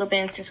get a little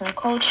bit into some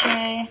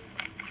culture.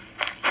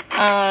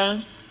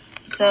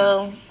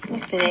 So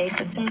what's today?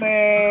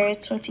 September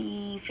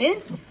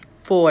 25th.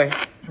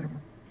 4th.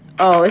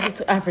 Oh,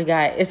 I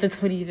forgot. It's the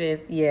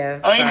 25th. Yeah.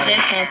 Oh, it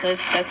just turned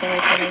September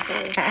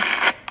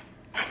 25th.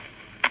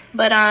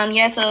 But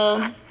yeah,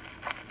 so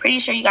pretty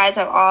sure you guys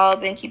have all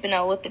been keeping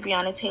up with the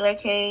Breonna Taylor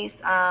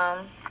case.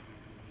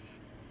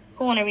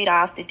 Who want to read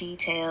off the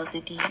details, the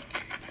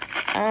deets?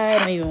 I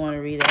don't even want to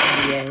read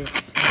that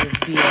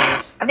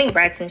BS. I think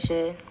Braxton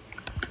should.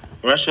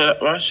 Why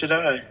should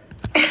I?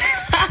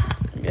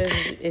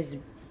 It's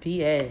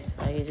BS.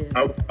 Like, it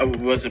just... I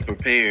wasn't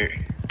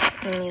prepared.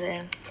 Me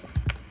neither.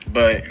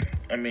 But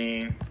I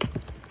mean,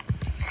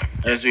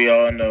 as we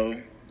all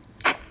know,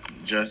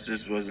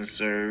 justice wasn't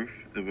served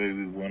the way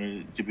we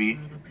wanted it to be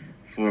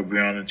for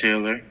Breonna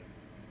Taylor.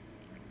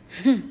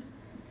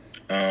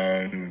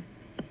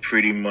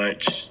 Pretty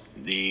much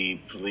the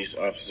police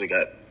officer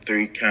got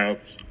 3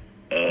 counts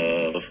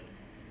of,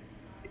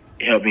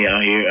 help me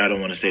out here, I don't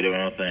want to say the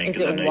wrong thing.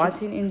 Is it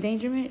wanton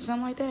endangerment?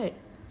 Something like that?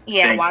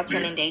 Yeah,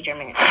 wanton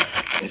endangerment.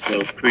 And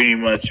so pretty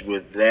much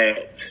with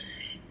that,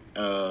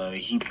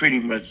 he pretty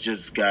much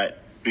just got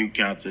 3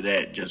 counts of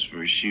that just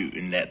for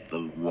shooting at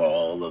the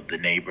wall of the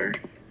neighbor.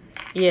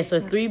 Yeah, so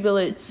 3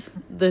 bullets.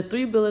 The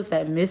 3 bullets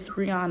that missed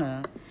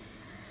Breonna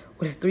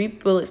were 3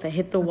 bullets that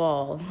hit the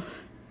wall.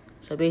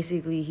 So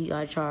basically, he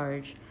got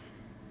charged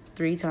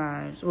 3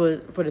 times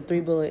for the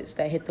 3 bullets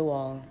that hit the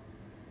wall,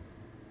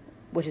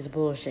 which is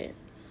bullshit.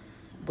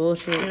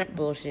 Bullshit.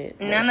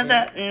 None of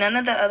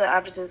the other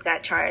officers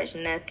got charged.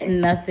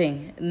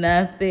 Nothing.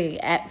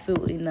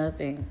 Absolutely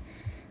nothing.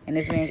 And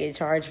this man get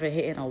charged for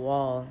hitting a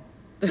wall.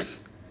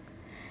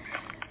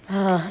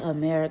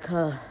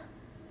 America.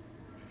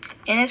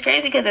 And it's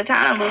crazy because the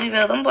town of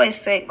Louisville, them boys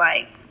sick.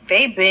 Like,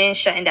 they've been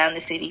shutting down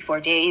the city for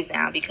days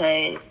now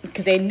because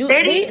they knew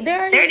they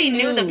already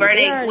knew the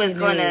verdict was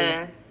going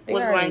to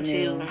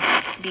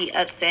be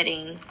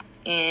upsetting.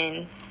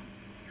 And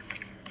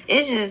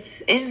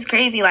it's just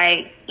crazy.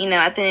 Like, you know,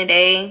 at the end of the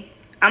day,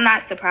 I'm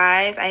not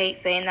surprised. I hate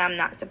saying that I'm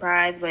not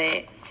surprised,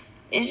 but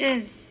it's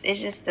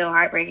just still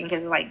heartbreaking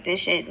because, like,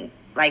 this shit,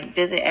 like,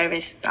 does it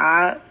ever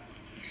stop?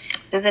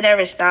 And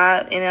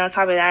then on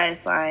top of that,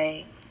 it's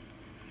like,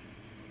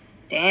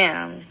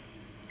 damn.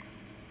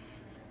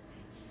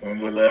 When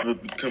will ever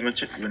become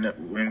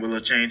when will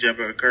a change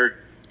ever occur?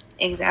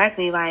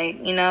 Exactly.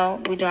 Like, you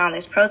know, we're doing all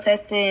this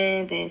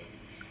protesting, these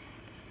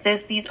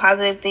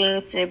positive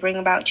things to bring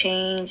about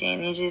change,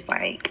 and it's just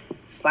like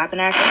slap in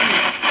our face.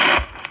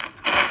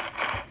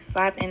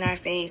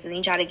 And then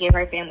you try to give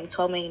her family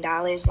 $12 million.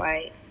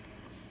 Like,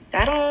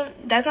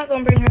 that's not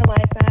gonna bring her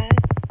life back.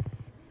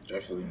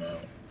 Definitely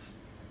not.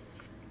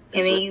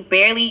 And then you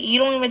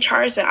don't even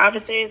charge the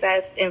officers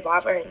that's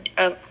involved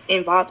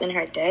in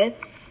her death.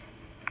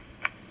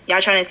 Y'all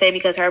trying to say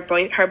because her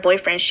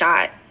boyfriend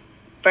shot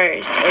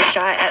first or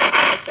shot at an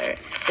officer.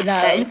 Nah,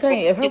 I'm telling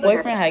you, if her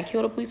boyfriend had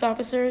killed a police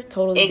officer,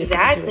 totally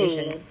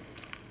exactly.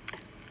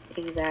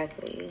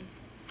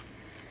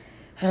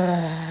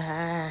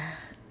 I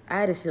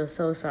just feel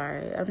so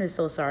sorry. I'm just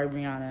so sorry,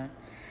 Breonna.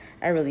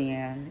 I really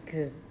am,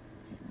 because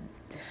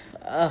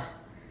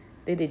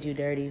they did you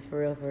dirty, for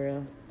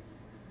real.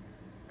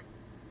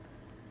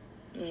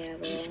 Yeah,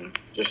 bro.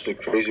 Just a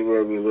crazy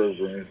world we live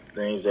in.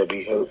 Things that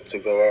we hope to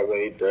go our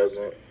way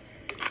doesn't.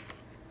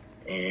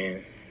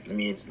 And I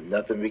mean, it's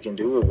nothing we can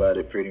do about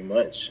it, pretty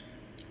much.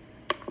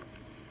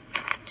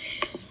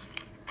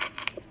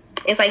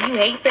 It's like you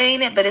hate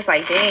saying it, but it's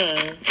like, dang.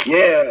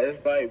 Yeah,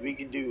 it's like we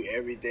can do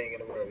everything in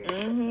the world.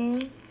 Mm-hmm.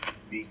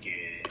 We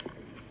can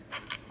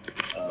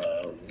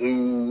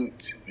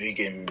loot, we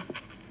can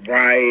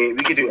riot,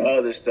 we can do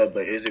all this stuff,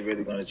 but is it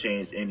really going to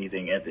change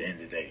anything at the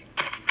end of the day?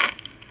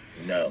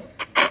 No.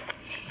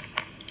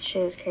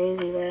 Shit is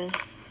crazy, bro.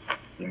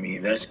 I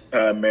mean, that's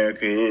how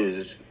America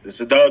is. It's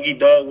a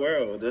dog-eat-dog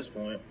world at this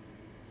point.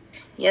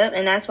 Yep,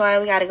 and that's why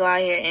we got to go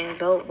out here and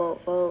vote.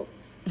 For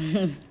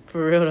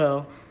real,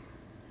 though.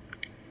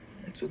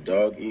 It's a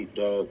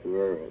dog-eat-dog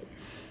world.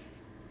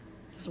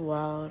 It's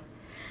wild.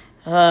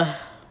 But,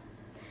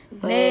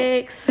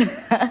 Next.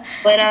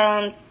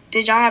 but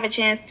did y'all have a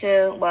chance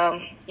to?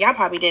 Well, y'all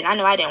probably didn't. I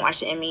know I didn't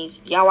watch the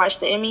Emmys. Y'all watch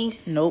the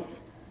Emmys? Nope.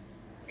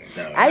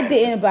 No, I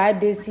didn't, but I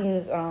did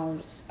see.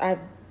 I've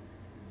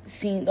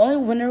seen the only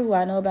winner who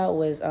I know about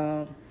was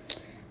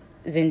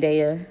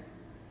Zendaya.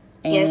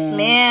 And Yes,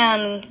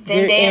 ma'am.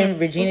 Zendaya and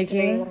Regina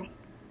King.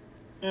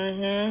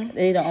 Mm-hmm.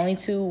 They're the only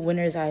two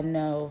winners I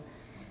know.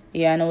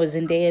 Yeah, I know it's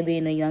Zendaya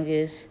being the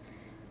youngest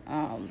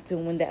to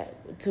win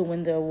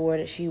the award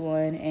that she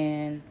won,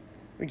 and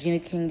Regina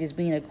King just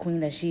being a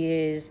queen that she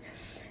is.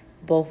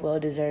 Both well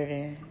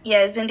deserving.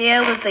 Yeah,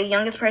 Zendaya was the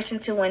youngest person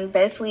to win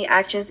Best Lead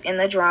Actress in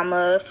the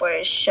drama for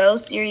a show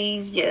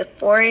series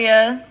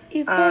Euphoria.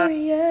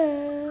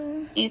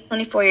 She's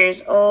 24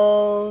 years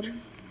old.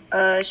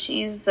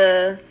 She's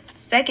the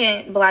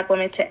second Black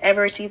woman to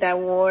ever receive that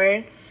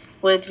award,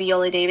 with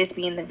Viola Davis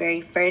being the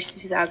very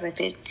first in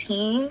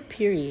 2015.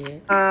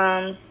 Period.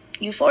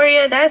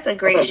 Euphoria, that's a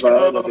great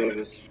show. Viola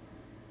Davis.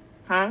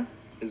 Huh?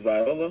 Is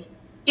Viola?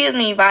 Excuse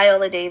me,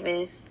 Viola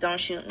Davis. Don't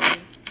shoot me.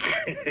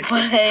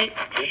 But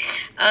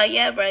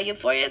yeah, bro,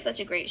 Euphoria is such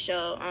a great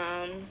show.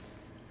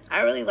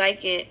 I really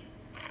like it.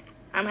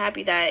 I'm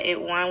happy that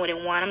it won what it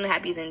won. I'm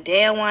happy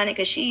Zendaya won it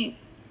because she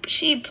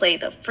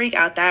played the freak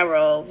out that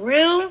role.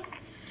 Real,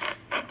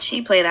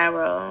 she played that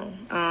role.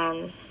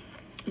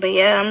 But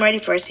yeah, I'm ready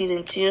for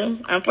season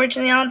 2.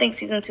 Unfortunately, I don't think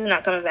season 2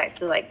 not coming back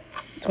to like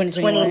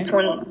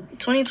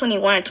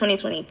 2021 or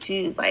 2022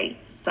 is like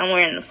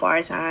somewhere in the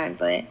far time.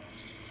 But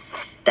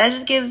that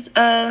just gives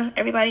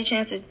everybody a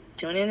chance to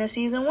tune in to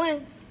season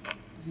 1.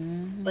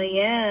 Mm-hmm. But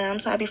yeah, I'm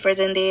so happy for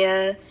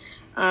Zendaya.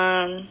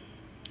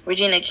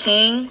 Regina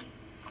King.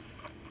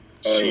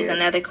 She's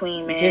another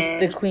queen,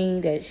 man. Just the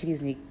queen that she's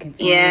continue to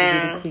be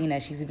the queen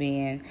that she's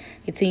being.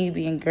 Continue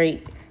being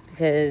great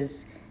because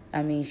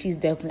I mean she's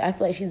definitely. I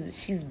feel like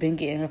she's been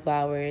getting her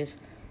flowers.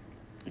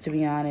 To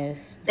be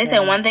honest, they said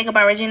one thing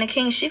about Regina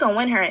King, she gonna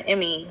win her an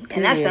Emmy,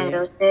 and that's some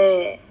real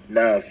shit.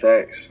 Nah,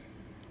 facts.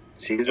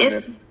 She's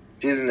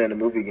been in the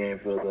movie game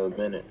for a little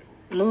minute.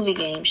 Movie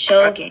game,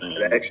 show game,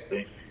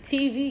 actually.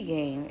 TV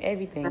game,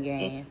 everything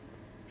game.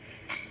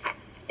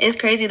 It's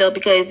crazy though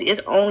because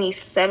it's only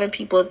 7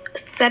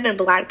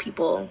 Black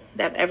people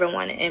that have ever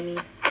won an Emmy.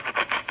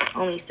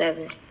 Only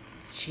 7.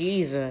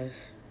 Jesus.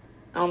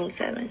 Only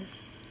 7.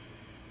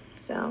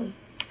 So.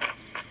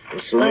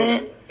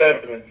 Salute to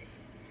them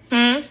 7.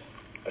 I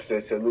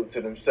said salute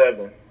to them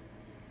 7.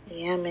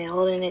 Yeah, man,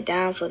 holding it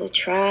down for the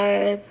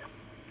tribe.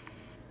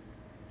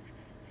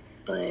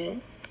 But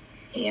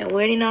yeah, we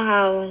already know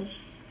how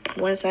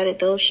one-sided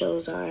those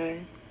shows are.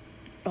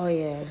 Oh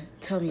yeah,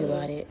 tell me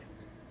about it.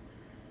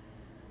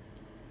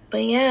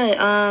 But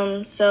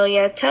yeah, so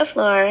yeah,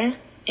 Teflar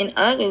and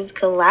UGG is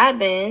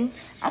collabing.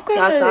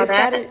 Y'all saw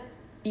that?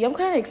 Yeah, I'm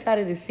kind of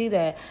excited to see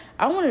that.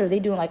 I wonder if they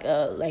doing like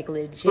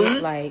legit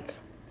boots? like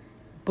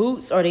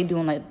boots, or they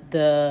doing like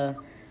the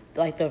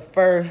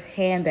fur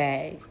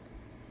handbag.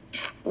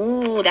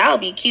 Ooh, that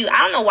would be cute. I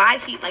don't know why I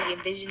keep like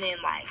envisioning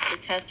like the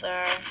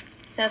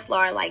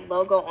Teflar like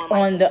logo on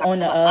like the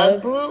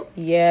UGG boot.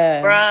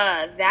 Yeah,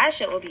 bruh, that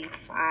shit would be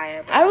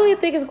fire. Bro. I really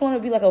think it's going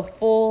to be like a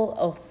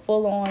full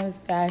on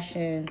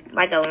fashion,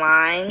 like a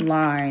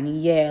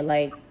line. Yeah,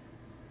 like.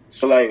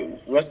 So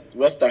like,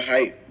 what's the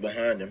hype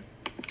behind him?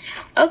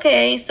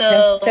 Okay,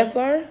 so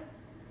Teflar.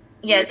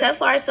 Yeah,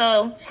 Teflar.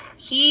 So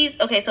he's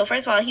okay. So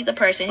first of all, he's a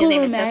person. His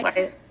name is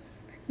Teflar.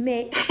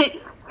 Max.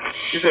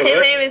 His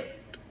name is.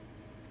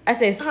 I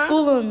said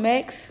School of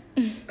Max.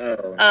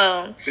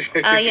 Yeah.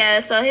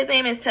 So his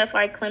name is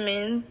Teflar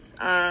Clemens.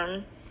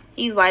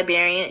 He's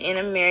Liberian and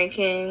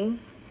American.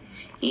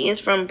 He is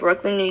from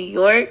Brooklyn, New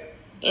York,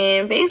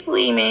 and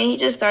basically, man, he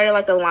just started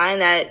like a line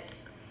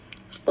that's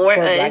for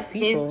us,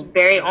 his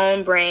very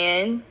own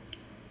brand.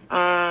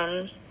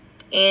 And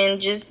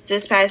just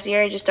this past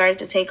year, it just started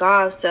to take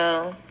off.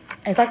 So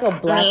it's like a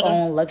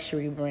Black-owned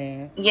luxury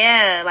brand.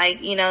 Yeah,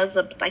 like you know, it's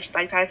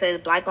like I said,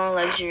 it's Black-owned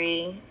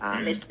luxury.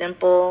 It's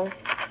simple.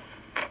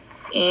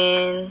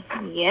 And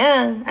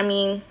yeah, I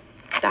mean,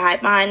 the hype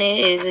behind it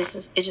is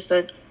it's just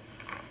some good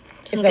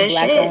shit. It's a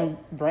Black-owned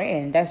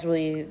brand. That's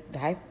really the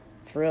hype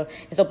for real.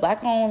 It's a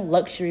Black-owned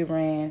luxury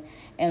brand,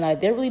 and like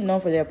they're really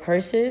known for their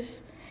purses,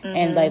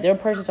 and like their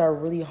purses are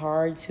really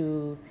hard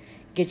to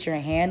get your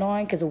hand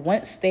on because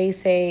once they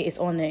say it's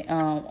on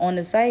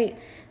the site,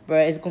 bro,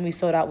 it's gonna be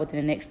sold out within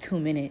the next 2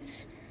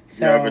 minutes.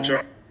 So, You ever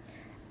try?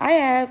 I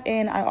have,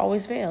 and I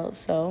always failed.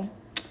 So,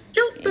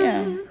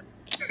 yeah.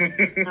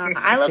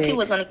 I low-key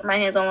was going to get my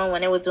hands on one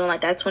when it was doing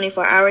like that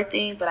 24-hour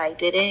thing, but I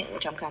didn't,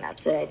 which I'm kind of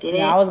upset I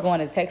didn't. I was going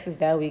to Texas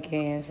that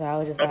weekend, so I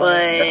was just like,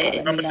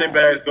 But How much they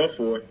bags go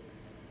for?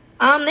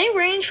 they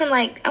range from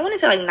like, I want to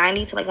say like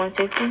 90 to like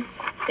 150.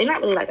 They're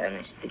not really like that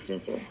much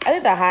expensive. I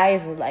think the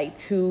highest was like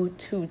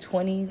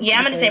 220. Yeah,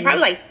 I'm going to say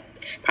probably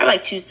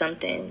like 2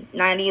 something.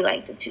 90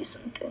 like the 2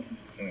 something.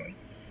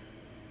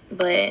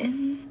 But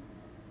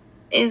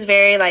it's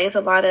very like, it's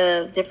a lot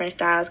of different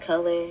styles,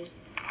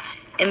 colors.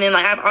 And then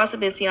like I've also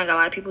been seeing like a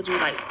lot of people do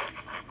like,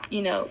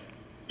 you know,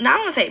 not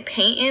want to say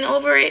painting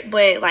over it,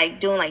 but like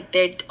doing like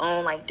their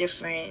own like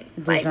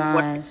different like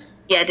work,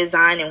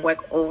 design and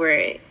work over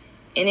it,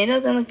 and it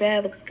doesn't look bad.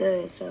 It looks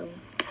good. So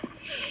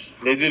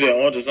they do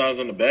their own designs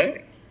on the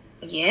bag.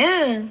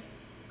 Yeah.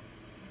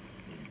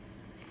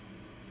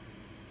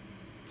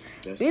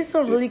 There's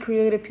some really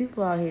creative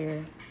people out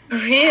here.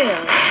 Real.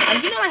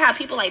 Like, you know, like how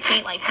people like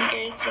paint like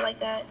sneakers, shit like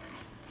that.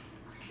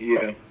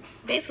 Yeah.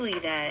 Basically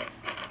that.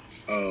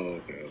 Oh,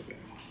 okay.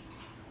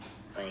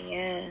 But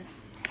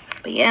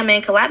yeah,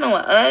 man, collabing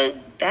with UGG,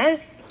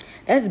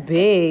 that's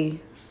big.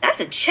 That's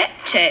a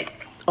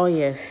check. Oh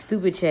yeah,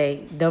 stupid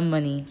check, dumb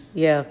money.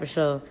 Yeah, for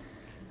sure.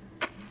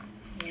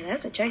 Yeah,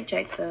 that's a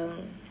check. So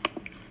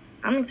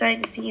I'm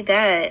excited to see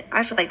that.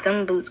 I feel like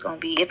them boots gonna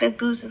be, if it's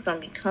boots, it's gonna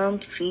be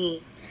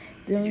comfy.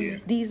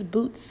 These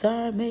boots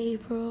are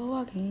made for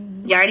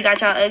walking. You already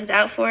got y'all Uggs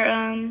out for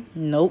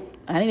Nope,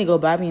 I need to go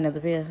buy me another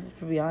pair.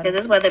 To be honest, because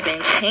this weather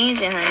been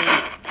changing,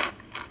 honey.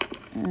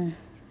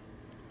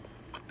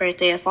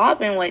 Birthday of fall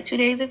been what, 2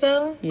 days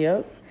ago?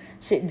 Yep.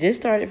 Shit just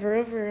started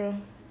for real.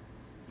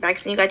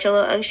 Braxton, you got your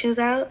little Ugg shoes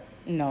out?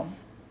 No.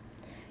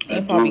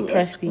 They probably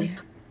crusty.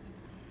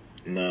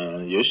 Nah,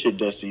 your shit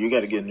dusty. You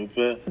gotta get a new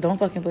pair. Don't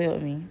fucking play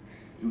with me.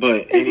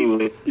 But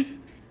anyway,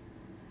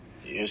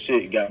 your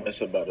shit got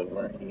messed up by the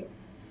rain.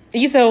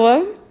 You said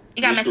what?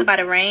 You got messed up by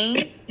the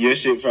rain? Your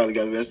shit probably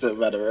got messed up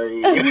by the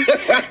rain.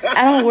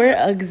 I don't wear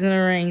Uggs in the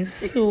rain,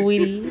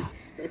 sweetie.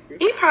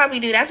 He probably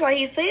do. That's why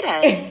he say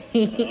that.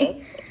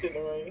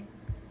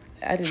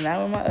 I do not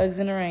wear my Uggs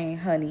in the rain,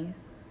 honey.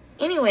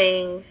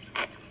 Anyways,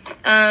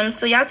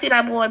 so y'all see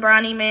that boy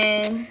Bronny,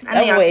 man? I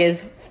know that boy is.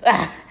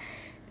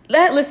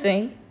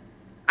 Listen.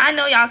 I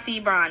know y'all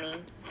see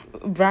Bronny.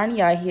 Bronny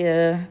out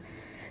here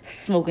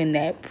smoking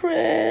that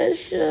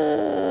pressure.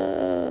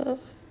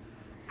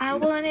 I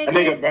wanna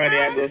get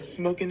Bronny out there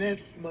smoking that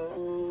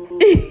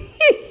smoke.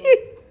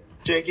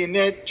 Drinking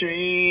that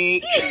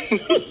drink.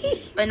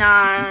 But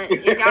nah,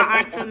 if y'all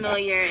aren't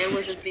familiar, it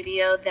was a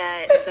video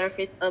that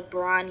surfaced of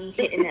Bronny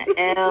hitting the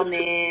L,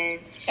 man.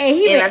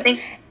 And I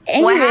think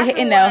what happened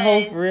hitting that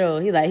hoe for real.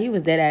 He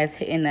was dead ass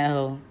hitting that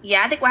hoe.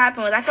 Yeah, I think what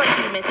happened was I feel like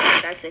he meant to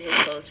give that to his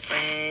close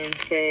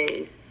friends,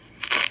 cause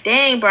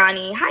dang,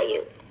 Bronny, how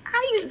you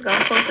just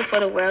gonna post it for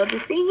the world to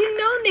see? You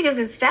know niggas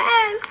is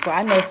fast. Well,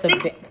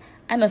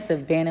 I know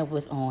Savannah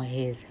was on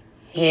his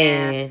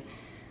head.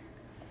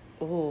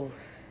 Yeah. Ooh.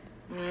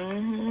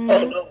 Mm-hmm. I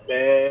don't know,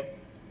 man.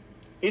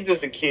 He's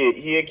just a kid.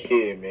 He a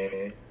kid,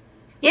 man.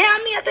 Yeah,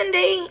 I mean, at the end of the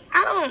day,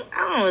 I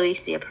don't really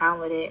see a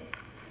problem with it.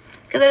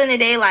 Because at the end of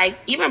the day, like,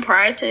 even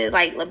prior to,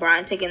 like,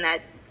 LeBron taking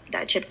that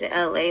trip to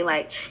LA,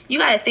 like, you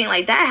got to think,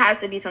 like, that has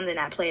to be something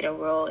that played a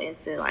role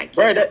into, like...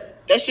 Right,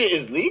 that shit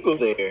is legal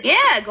there.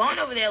 Yeah, going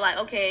over there, like,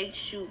 okay,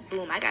 shoot,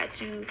 boom, I got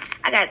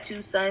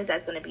two sons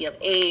that's going to be of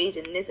age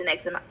and this and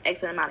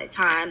X amount of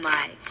time.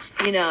 Like,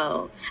 you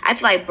know, I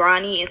feel like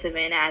Bronny and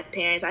Savannah as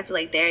parents, I feel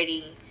like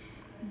they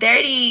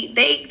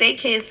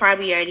kids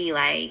probably already,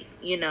 like,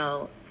 you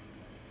know,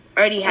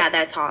 already had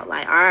that talk.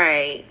 Like, all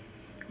right,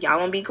 y'all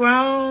want to be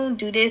grown,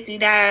 do this, do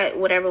that,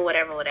 whatever.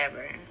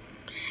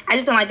 I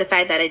just don't like the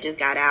fact that it just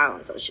got out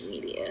on social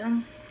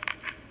media.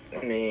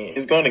 I mean,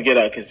 it's going to get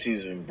out because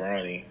he's been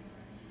Bronny.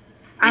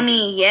 I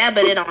mean, yeah,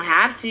 but it don't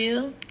have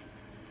to.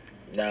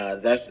 Nah,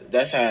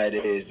 that's how it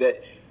is.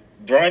 That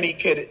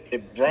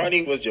if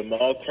Bronny was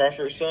Jamal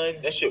Crawford's son,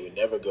 that shit would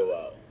never go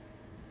out.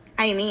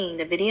 How you mean,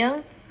 the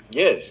video?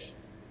 Yes.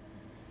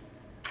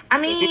 I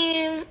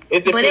mean,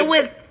 but it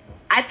was.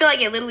 I feel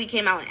like it literally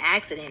came out in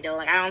accident though.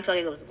 Like I don't feel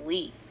like it was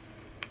leaked.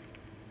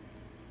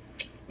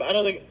 But I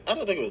don't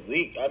think it was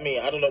leaked. I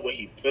mean, I don't know what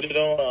he put it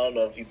on. I don't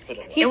know if he put it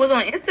on. It was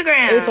on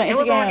Instagram. It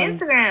was on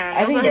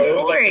Instagram. It was on his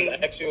story.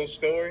 Like the actual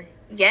story.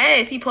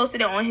 Yes, he posted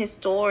it on his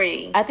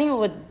story. I think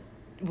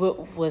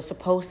what was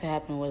supposed to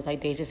happen was,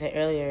 like they just said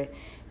earlier,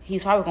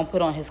 he's probably gonna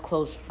put on his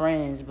close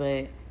friends,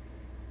 but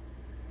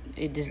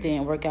it just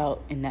didn't work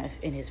out in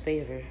his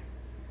favor.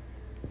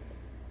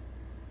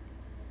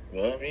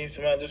 Well, I mean,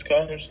 somebody just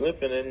caught him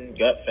slipping and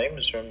got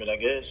famous from it, I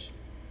guess.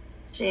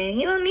 Shit,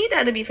 he don't need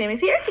that to be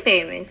famous. He already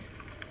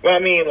famous. Well, I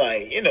mean,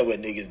 like, you know what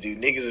niggas do.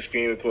 Niggas will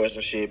screen record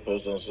some shit,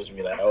 post on social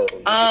media, like,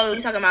 oh,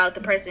 you talking about the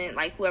person,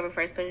 like, whoever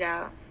first put it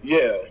out?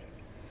 Yeah.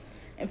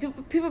 And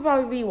people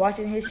probably be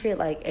watching his shit,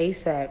 like,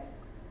 ASAP.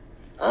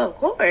 Oh, of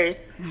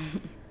course.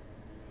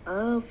 Of I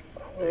don't see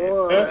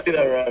course.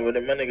 nothing wrong with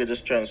it. My nigga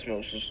just trying to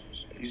smoke.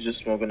 He's just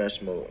smoking that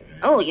smoke. Man.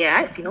 Oh yeah,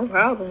 I see no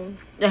problem.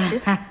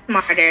 Just be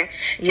smarter.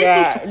 Just be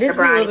Yeah, smarter, just be a little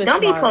Bronny. bit Don't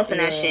be smart. posting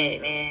that Yeah.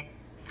 shit, man.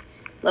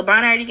 LeBron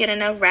already get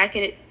enough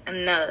racket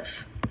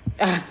enough.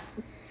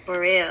 For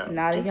real.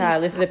 Now you Just be gotta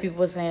listen to smart.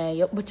 people saying,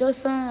 "Yo, but your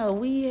son a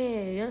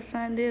weed, your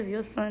son this,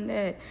 your son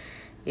that."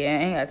 Yeah, I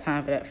ain't got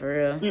time for that for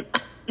real.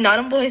 No,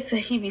 them boys said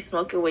he be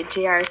smoking with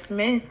J.R.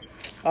 Smith.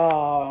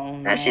 Oh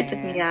man, That shit took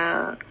me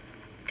out.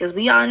 Because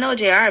we all know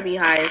J.R. be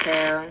high as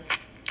hell.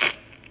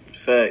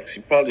 Facts.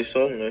 He probably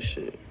sold him that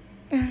shit.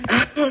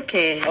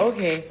 Okay.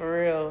 Okay,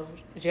 for real.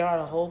 JR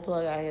the whole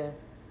plug out here.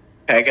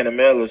 Packing the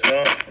mail is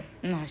gone.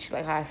 No, she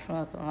like high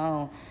smoke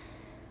alone.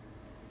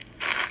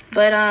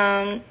 But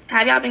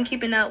have y'all been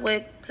keeping up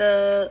with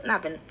the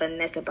not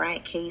Vanessa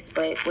Bryant case,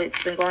 but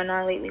what's been going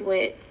on lately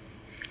with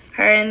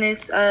her and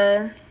this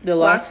The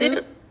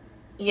lawsuit?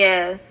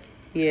 Yeah.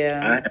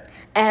 Yeah.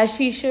 As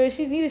she should.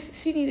 She need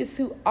to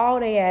sue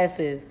all they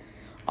asses.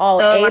 All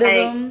So, 8 like, of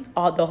them.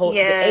 All the whole.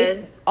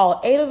 yeah.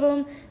 All 8 of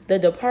them. The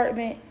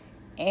department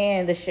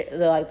and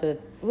the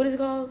what is it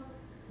called?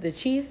 The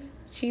chief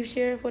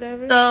sheriff,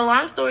 whatever. So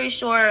long story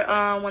short,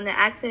 when the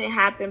accident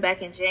happened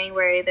back in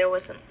January, there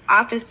was some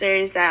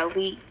officers that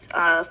leaked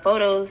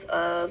photos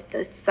of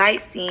the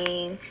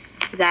sightseeing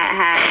that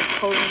had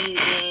Kobe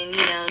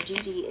and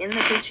Gigi in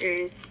the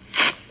pictures,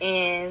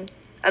 and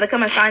to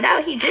come and find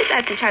out, he did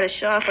that to try to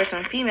show off for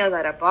some females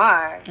at a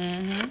bar.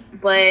 Mm-hmm.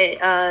 But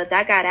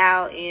that got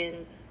out,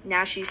 and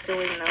now she's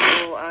suing the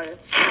whole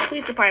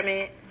police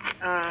department.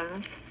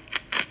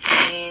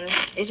 And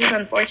it's just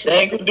unfortunate.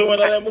 Dang, who doing all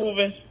that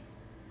moving?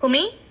 Who,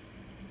 me?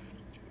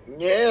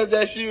 Yeah,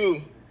 that's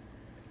you.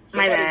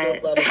 My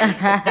bad. bad.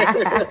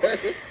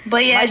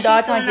 But yeah, My she's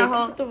dog suing trying to the get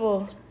whole.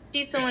 comfortable.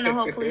 She's suing the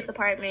whole police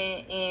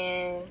department,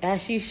 and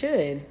As she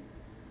should.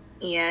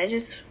 yeah, it's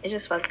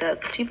just fucked up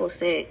because people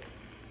sick.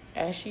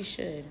 As she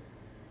should.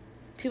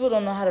 People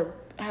don't know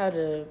how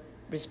to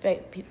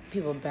respect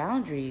people's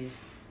boundaries.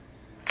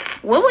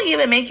 What would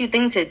even make you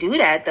think to do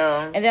that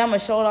though? And then I'm gonna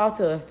show it off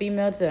to a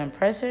female to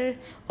impress her.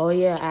 Oh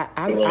yeah,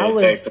 I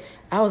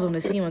was on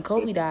the scene when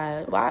Kobe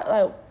died. Why?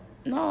 Like,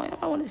 no, I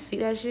don't want to see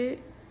that shit.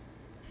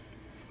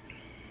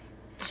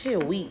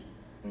 Shit weak.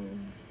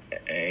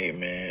 Hey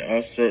man,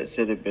 Offset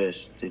said it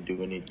best to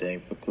do anything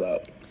for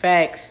clout.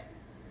 Facts.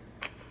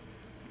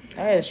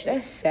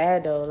 That's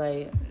sad though.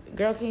 Like,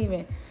 girl can't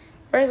even.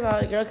 First of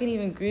all, the girl can't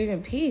even grieve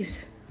in peace,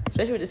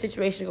 especially with the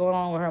situation going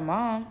on with her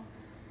mom.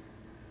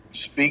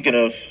 Speaking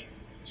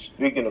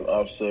of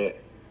Offset,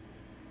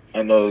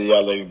 I know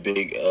y'all are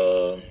big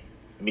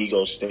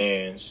Migos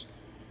stans,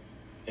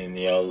 and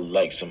y'all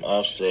like some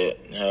Offset.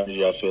 How do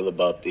y'all feel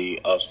about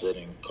the Offset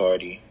and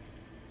Cardi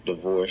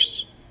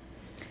divorce?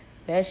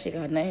 That shit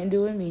got nothing to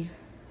do with me.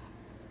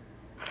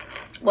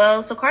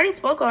 Well, so Cardi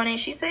spoke on it.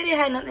 She said it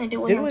had nothing to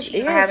do with him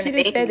cheating or Yeah, having she a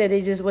just baby. said that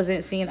it just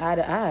wasn't seen eye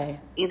to eye.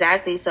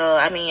 Exactly. So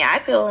I mean, I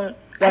feel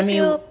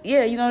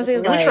Yeah, you know what I'm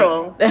saying?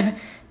 neutral. Like,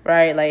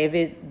 right, like if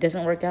it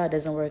doesn't work out, it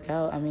doesn't work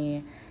out. I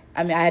mean,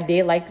 I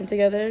did like them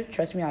together.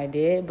 Trust me, I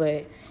did.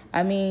 But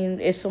I mean,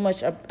 it's so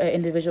much an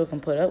individual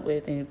can put up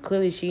with, and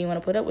clearly she didn't want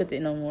to put up with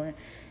it no more.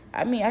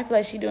 I mean, I feel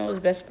like she doing what's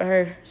best for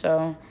her.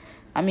 So,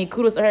 I mean,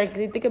 kudos to her. Cause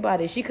think about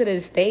it, she could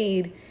have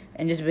stayed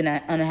and just been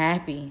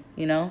unhappy,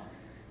 you know.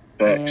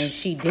 And Facts.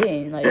 she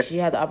didn't. Like, she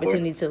had the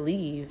opportunity to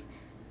leave.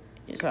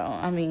 So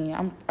I mean,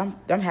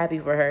 I'm happy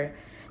for her.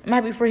 I'm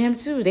happy for him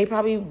too. They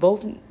probably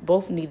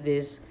both need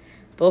this.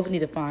 Both need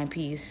to find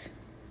peace.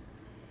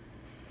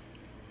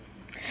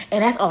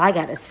 And that's all I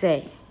gotta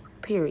say.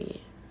 Period.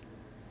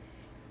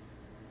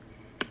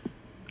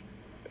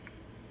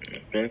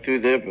 Been through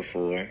there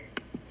before.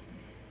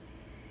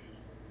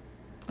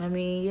 I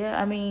mean,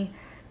 yeah. I mean,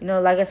 you know,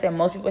 like I said,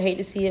 most people hate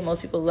to see it.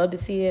 Most people love to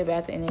see it. But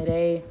at the end of the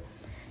day,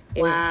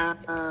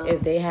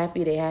 if they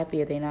happy, they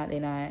happy. If they not, they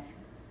not.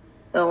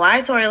 So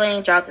why Tory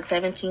Lane dropped a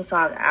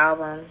 17-song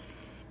album?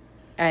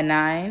 At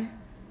 9.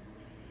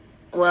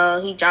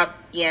 Well, he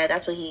dropped. Yeah,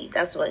 that's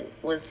what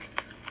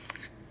was.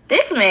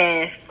 This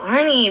man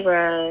funny,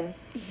 bro.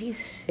 He's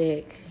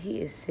sick.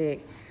 He is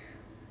sick.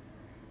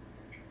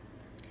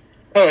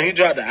 Oh, he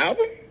dropped the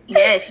album?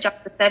 Yes, he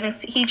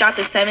dropped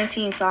a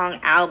 17-song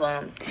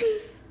album.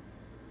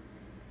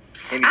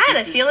 I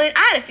had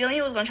a feeling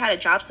he was gonna try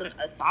to drop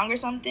a song or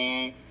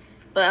something,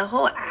 but a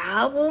whole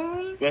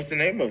album. What's the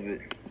name of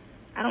it?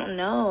 I don't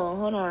know.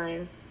 Hold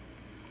on.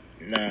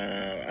 Nah,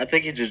 I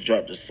think he just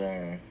dropped a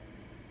song.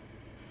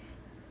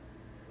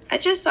 I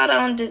just saw that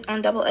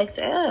on Double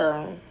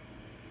XL.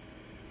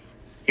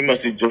 He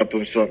must be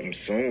dropping something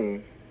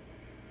soon.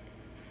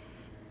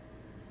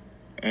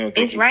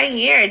 It's right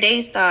here,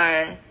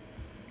 Daystar.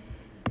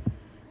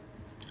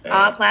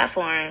 All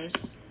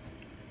platforms.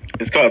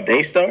 It's called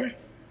Daystar?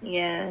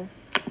 Yeah.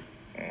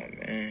 Oh,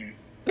 man.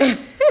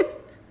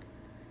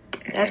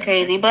 That's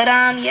crazy. But,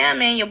 yeah,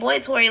 man, your boy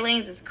Tory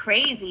Lanez is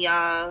crazy,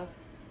 y'all.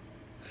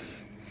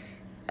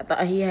 I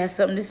thought he had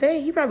something to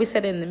say. He probably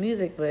said it in the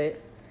music, but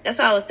That's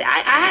what I was saying. I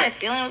had a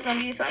feeling it was going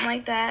to be something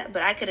like that,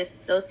 but I could have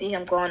still see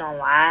him going on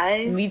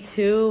live. me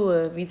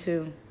too. Me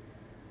too.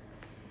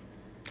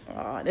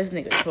 Oh, this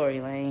nigga Tory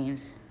Lanez.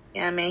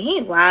 Yeah, man,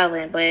 he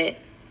wildin', but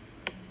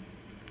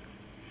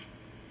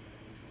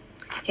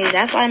hey,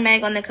 that's why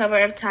Meg on the cover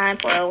of Time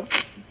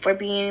for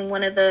being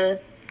one of the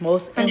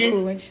Most 100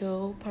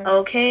 influential person.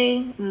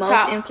 Okay, most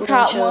Top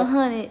influential.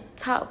 100.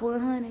 Top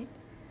 100.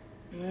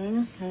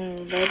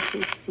 Love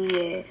to see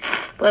it.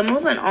 But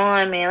moving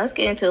on, man, let's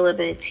get into a little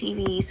bit of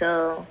TV.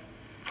 So,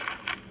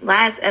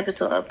 last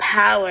episode of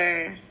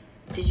Power,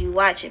 did you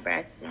watch it,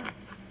 Braxton?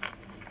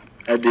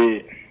 I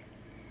did.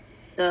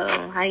 So,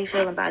 how you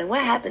feeling about it?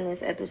 What happened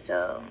this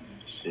episode?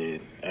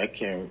 Shit, I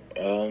can't.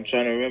 I'm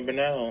trying to remember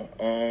now.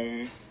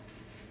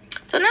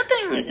 So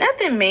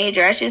nothing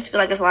major. I just feel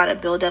like there's a lot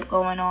of build-up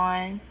going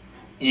on.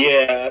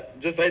 Yeah,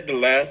 just like the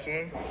last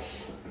one.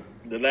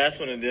 The last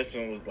one and this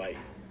one was like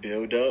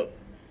build up.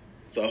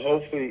 So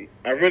hopefully,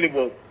 I really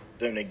want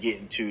them to get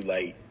into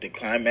like the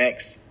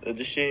climax of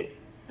the shit.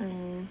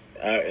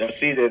 I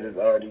see that it's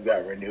already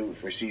got renewed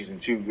for season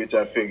 2, which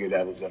I figured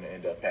that was going to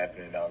end up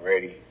happening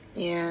already.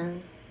 Yeah.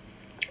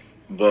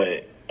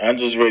 But I'm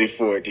just ready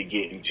for it to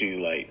get into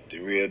like the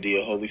real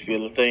deal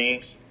Holyfield of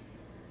things.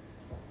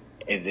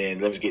 And then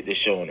let's get this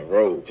show on the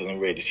road because I'm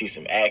ready to see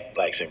some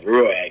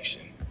real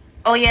action.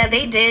 Oh yeah,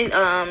 they did.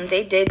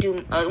 They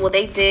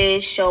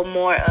did show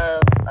more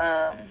of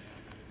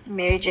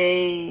Mary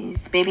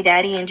J's baby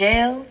daddy in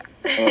jail.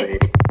 Oh, yeah.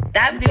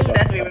 That dude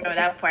definitely remember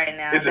that part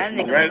now. Is That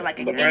it nigga looked like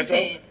a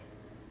kingpin.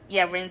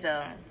 Yeah,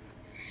 Renzo.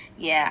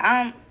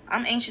 Yeah,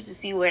 I'm anxious to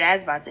see where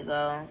that's about to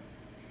go.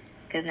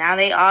 Cause now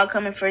they all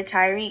coming for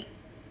Tyreek.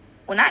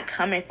 Well, not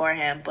coming for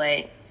him,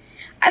 but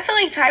I feel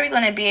like Tyreek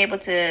gonna be able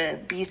to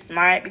be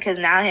smart because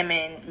now him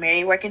and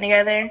Mary working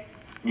together.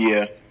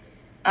 Yeah.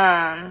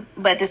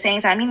 But at the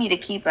same time, he need to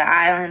keep an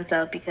eye on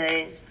himself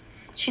because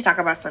she talk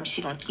about something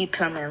she gonna keep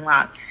him in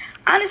lock.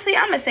 Honestly,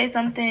 I'm gonna say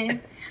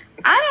something.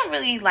 I don't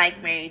really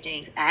like Mary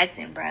J's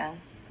acting, bruh.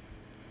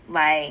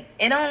 Like,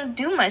 it don't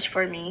do much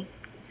for me.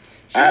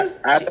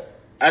 I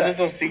just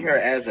don't see her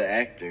as an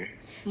actor.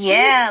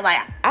 Yeah, like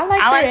I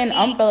liked her in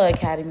Umbrella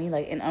Academy.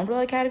 Like in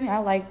Umbrella Academy, I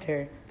liked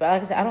her. But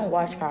like I said, I don't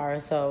watch Power,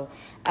 so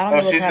I don't know.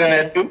 Oh, she's in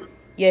that too?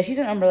 Yeah, she's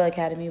in Umbrella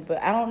Academy,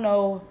 but I don't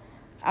know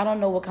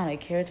what kind of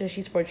character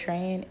she's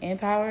portraying in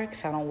Power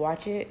because I don't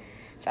watch it.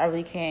 So I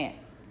really can't.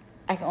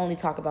 I can only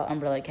talk about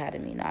Umbrella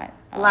Academy, not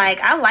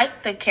like I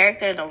like the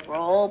character and the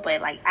role,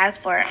 but like as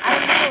for I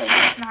don't know, it's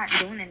just not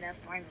doing enough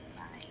for me.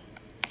 Like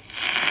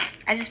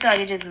I just feel like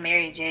it's just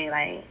Mary J.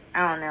 Like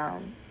I don't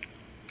know.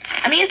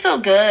 I mean, it's still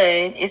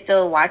good. It's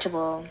still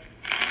watchable,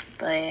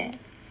 but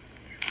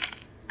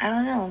I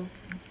don't know.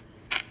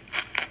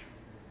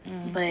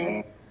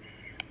 But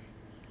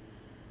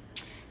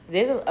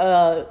there's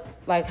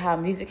like how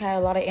music had a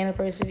lot of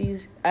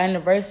anniversaries,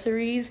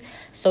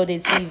 so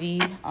did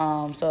TV.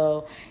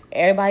 So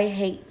Everybody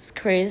Hates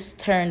Chris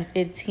turned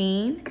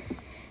 15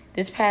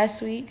 this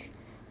past week.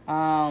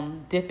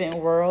 Different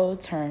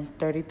World turned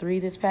 33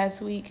 this past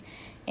week,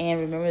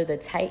 and Remember the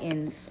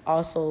Titans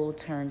also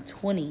turned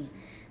 20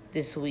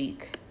 this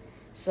week.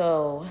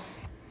 So,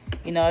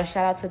 shout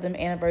out to them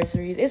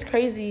anniversaries. It's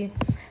crazy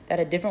that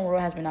A Different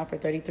World has been out for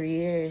 33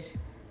 years.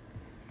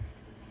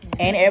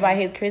 And Everybody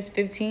Hates Chris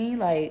 15.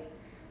 Like,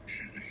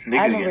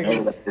 niggas getting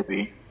old out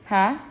here.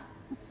 Huh?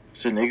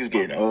 So niggas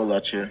getting old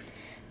out here.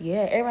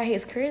 Yeah, Everybody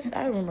Hates Chris.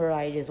 I remember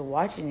like just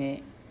watching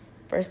it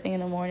first thing in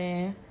the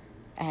morning,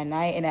 at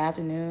night, in the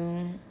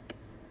afternoon.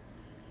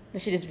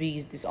 This should just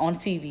be on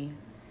TV.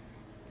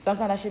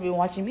 Sometimes I should be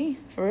watching me.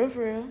 For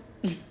real.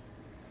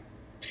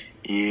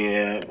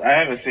 Yeah, I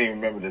haven't seen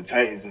Remember the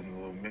Titans in a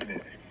little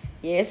minute.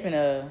 Yeah, it's been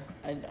a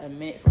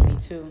minute for me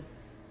too.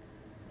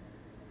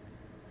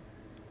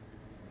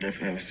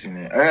 Definitely haven't seen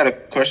that. I got a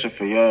question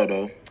for y'all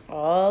though.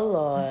 Oh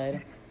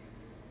Lord.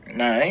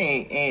 Nah,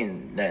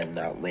 ain't nothing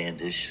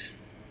outlandish.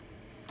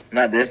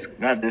 Not this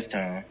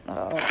time.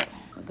 Oh,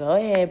 go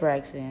ahead,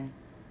 Braxton.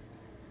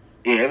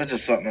 Yeah, it was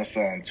just something I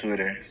saw on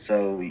Twitter.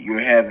 So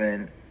you're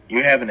having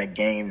a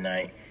game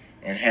night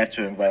and have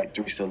to invite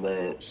 3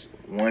 celebs,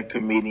 1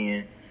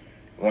 comedian,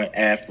 1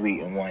 athlete,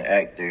 and 1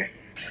 actor.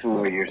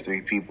 Who are your 3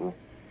 people?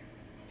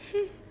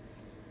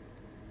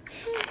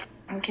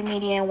 1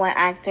 comedian, 1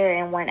 actor,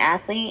 and 1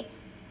 athlete.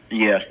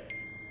 Yeah.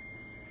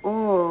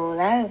 Ooh,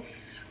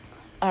 that's...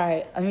 All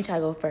right, let me try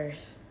to go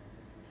first.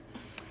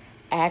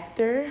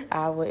 Actor,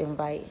 I would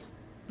invite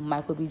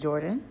Michael B.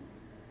 Jordan.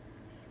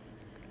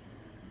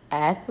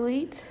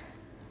 Athlete,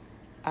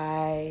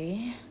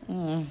 athlete,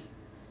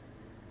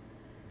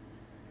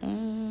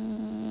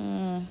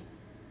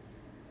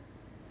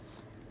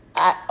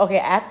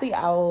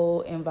 I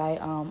will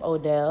invite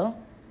Odell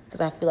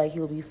because I feel like he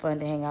would be fun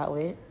to hang out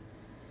with.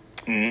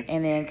 Mm-hmm.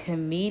 And then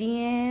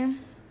comedian,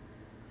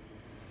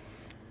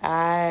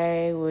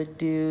 I would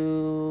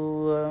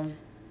do.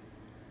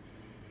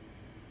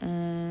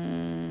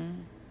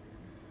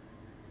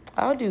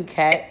 I'll do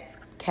Cat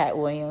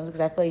Williams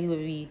because I feel like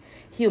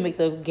he would make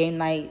the game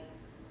night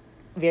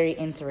very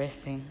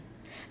interesting.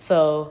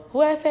 So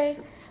who I say?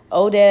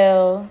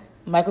 Odell,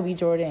 Michael B.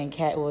 Jordan, and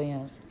Cat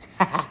Williams.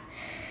 That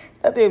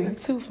would be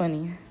too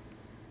funny.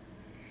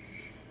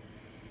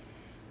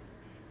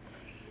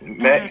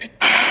 Next.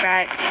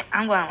 Brax.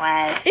 I'm going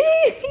last.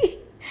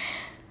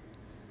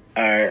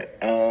 All right.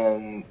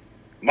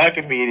 My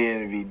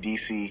comedian would be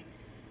DC.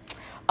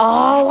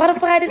 Oh, why the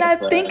fuck I did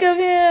not think of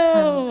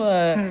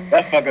him?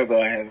 That fucker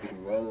gonna have me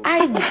roll.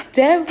 I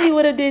definitely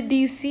would have did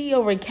DC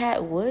over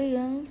Cat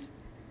Williams.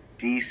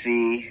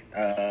 DC,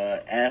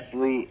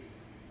 athlete.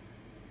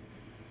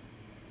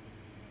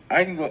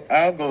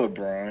 I'll go with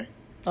Brian.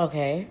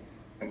 Okay.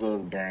 I'll go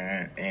with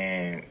Brian.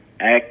 And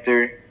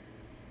actor.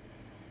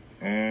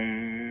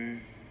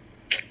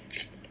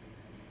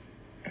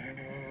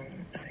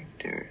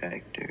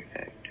 Actor.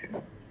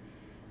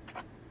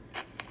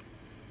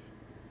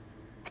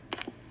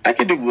 I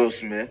could do Will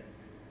Smith.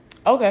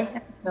 Okay.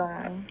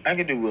 I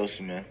could do Will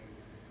Smith.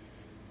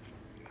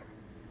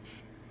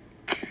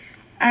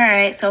 All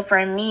right, so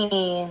for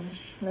me,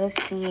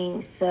 let's see.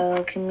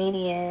 So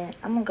comedian,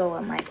 I'm gonna go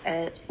with Mike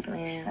Epps.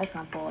 Man, that's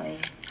my boy.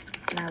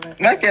 And I love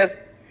him. My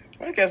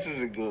guess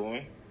is a good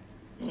one.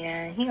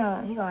 Yeah, he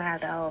gonna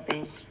have the whole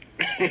bitch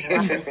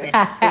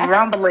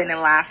rumbling in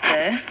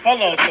laughter.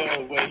 Hold on,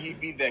 so will he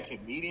be that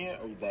comedian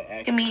or that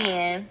actor?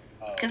 Comedian,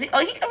 cause he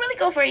can really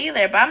go for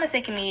either, but I'm gonna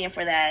say comedian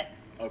for that.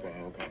 Okay.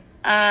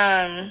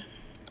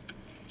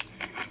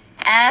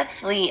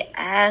 Athlete.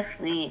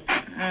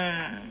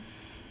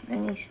 Let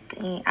me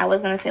think. I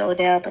was gonna say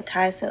Odell, but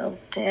Ty said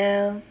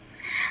Odell.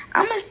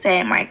 I'm gonna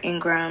say Mark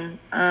Ingram.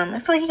 I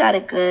feel like he got a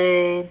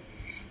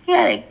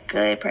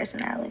good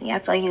personality. I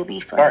feel like he'll be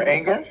fun. Mark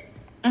Ingram?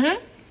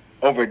 Mm-hmm.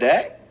 Over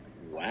Dak?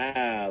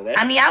 Wow.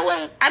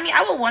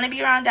 I would want to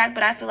be around Dak,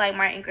 but I feel like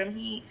Mark Ingram,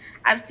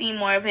 I've seen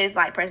more of his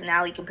like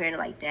personality compared to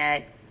like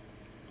Dak.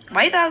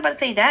 Why you thought I was about to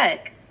say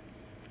Dak?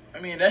 I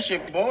mean, that's your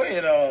boy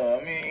and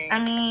all.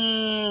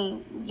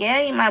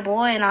 Yeah, he my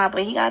boy and all,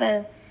 but he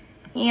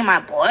ain't my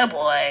boy.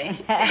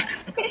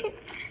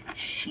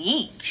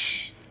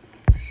 Sheesh.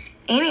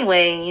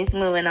 Anyways,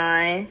 moving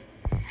on.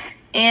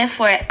 And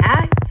for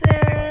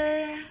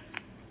actor,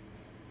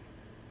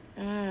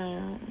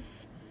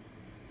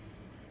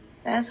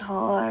 that's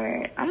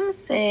hard. I'm gonna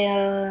say,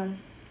 I'm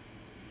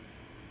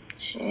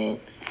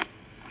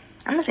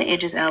gonna say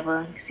Idris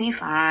Elba. 'Cause he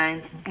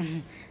fine. Mm-hmm.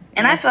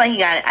 And I feel like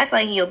I feel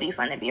like he'll be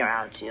fun to be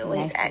around too.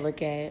 Nice to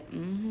look at.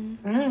 All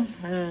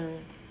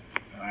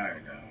right,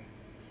 now.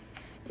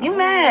 You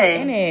mad?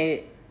 Ain't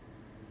it?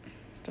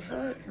 The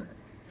fuck?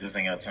 Just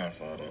ain't got time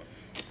for all that.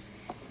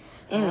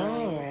 Anyway.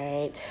 All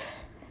right.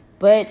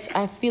 But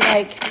I feel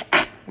like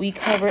we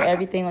covered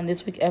everything on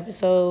this week's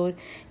episode.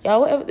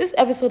 Y'all, this is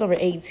episode number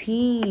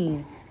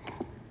 18.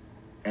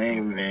 Hey,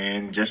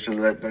 man, just to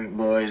let them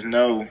boys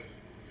know,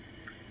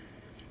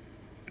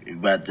 you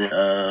got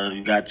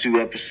 2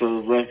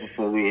 episodes left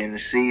before we end the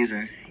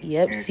season.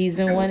 Yep,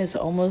 season 1 is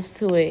almost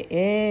to an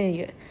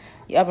end.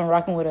 Y'all been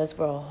rocking with us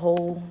for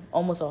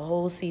almost a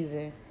whole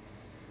season.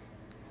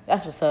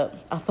 That's what's up.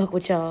 I fuck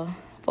with y'all.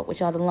 Fuck with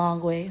y'all the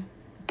long way.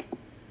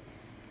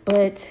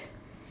 But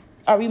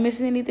are we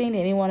missing anything? Did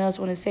anyone else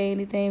want to say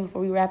anything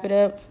before we wrap it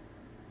up?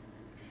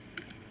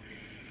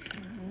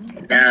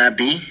 Nah,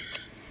 B.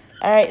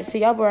 All right, so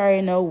y'all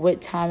already know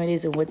what time it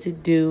is and what to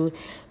do.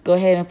 Go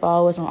ahead and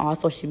follow us on all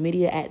social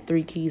media at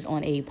 3 Keys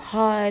on a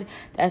Pod.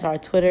 That's our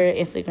Twitter,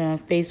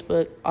 Instagram,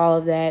 Facebook, all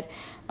of that.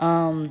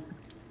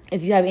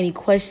 If you have any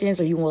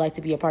questions or you would like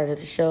to be a part of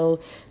the show,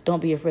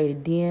 don't be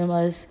afraid to DM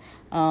us.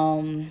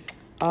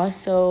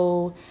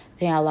 Also,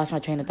 dang, I lost my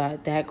train of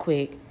thought that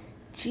quick.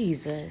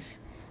 Jesus.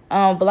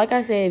 But like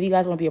I said, if you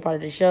guys want to be a part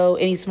of the show,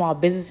 any small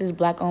businesses,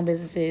 black-owned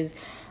businesses,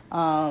 you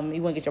want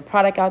to get your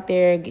product out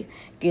there, get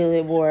a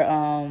little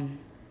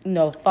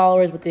more,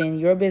 followers within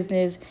your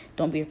business,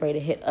 don't be afraid to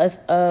hit us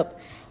up.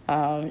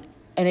 And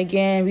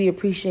again, we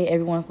appreciate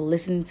everyone for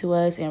listening to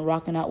us and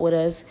rocking out with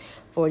us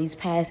for these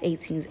past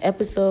 18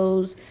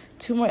 episodes.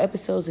 2 more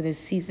episodes and this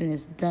season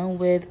is done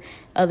with.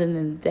 Other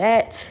than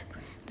that,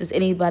 does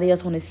anybody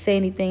else want to say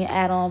anything,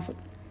 add on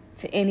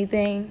to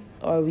anything,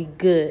 or are we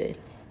good?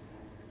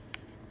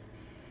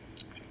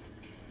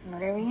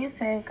 Whatever you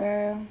say,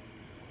 girl.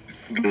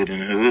 Good in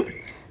the hood.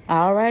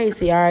 All right,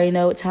 so you already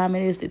know what time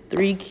it is. The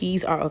 3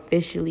 Keys are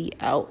officially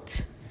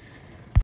out.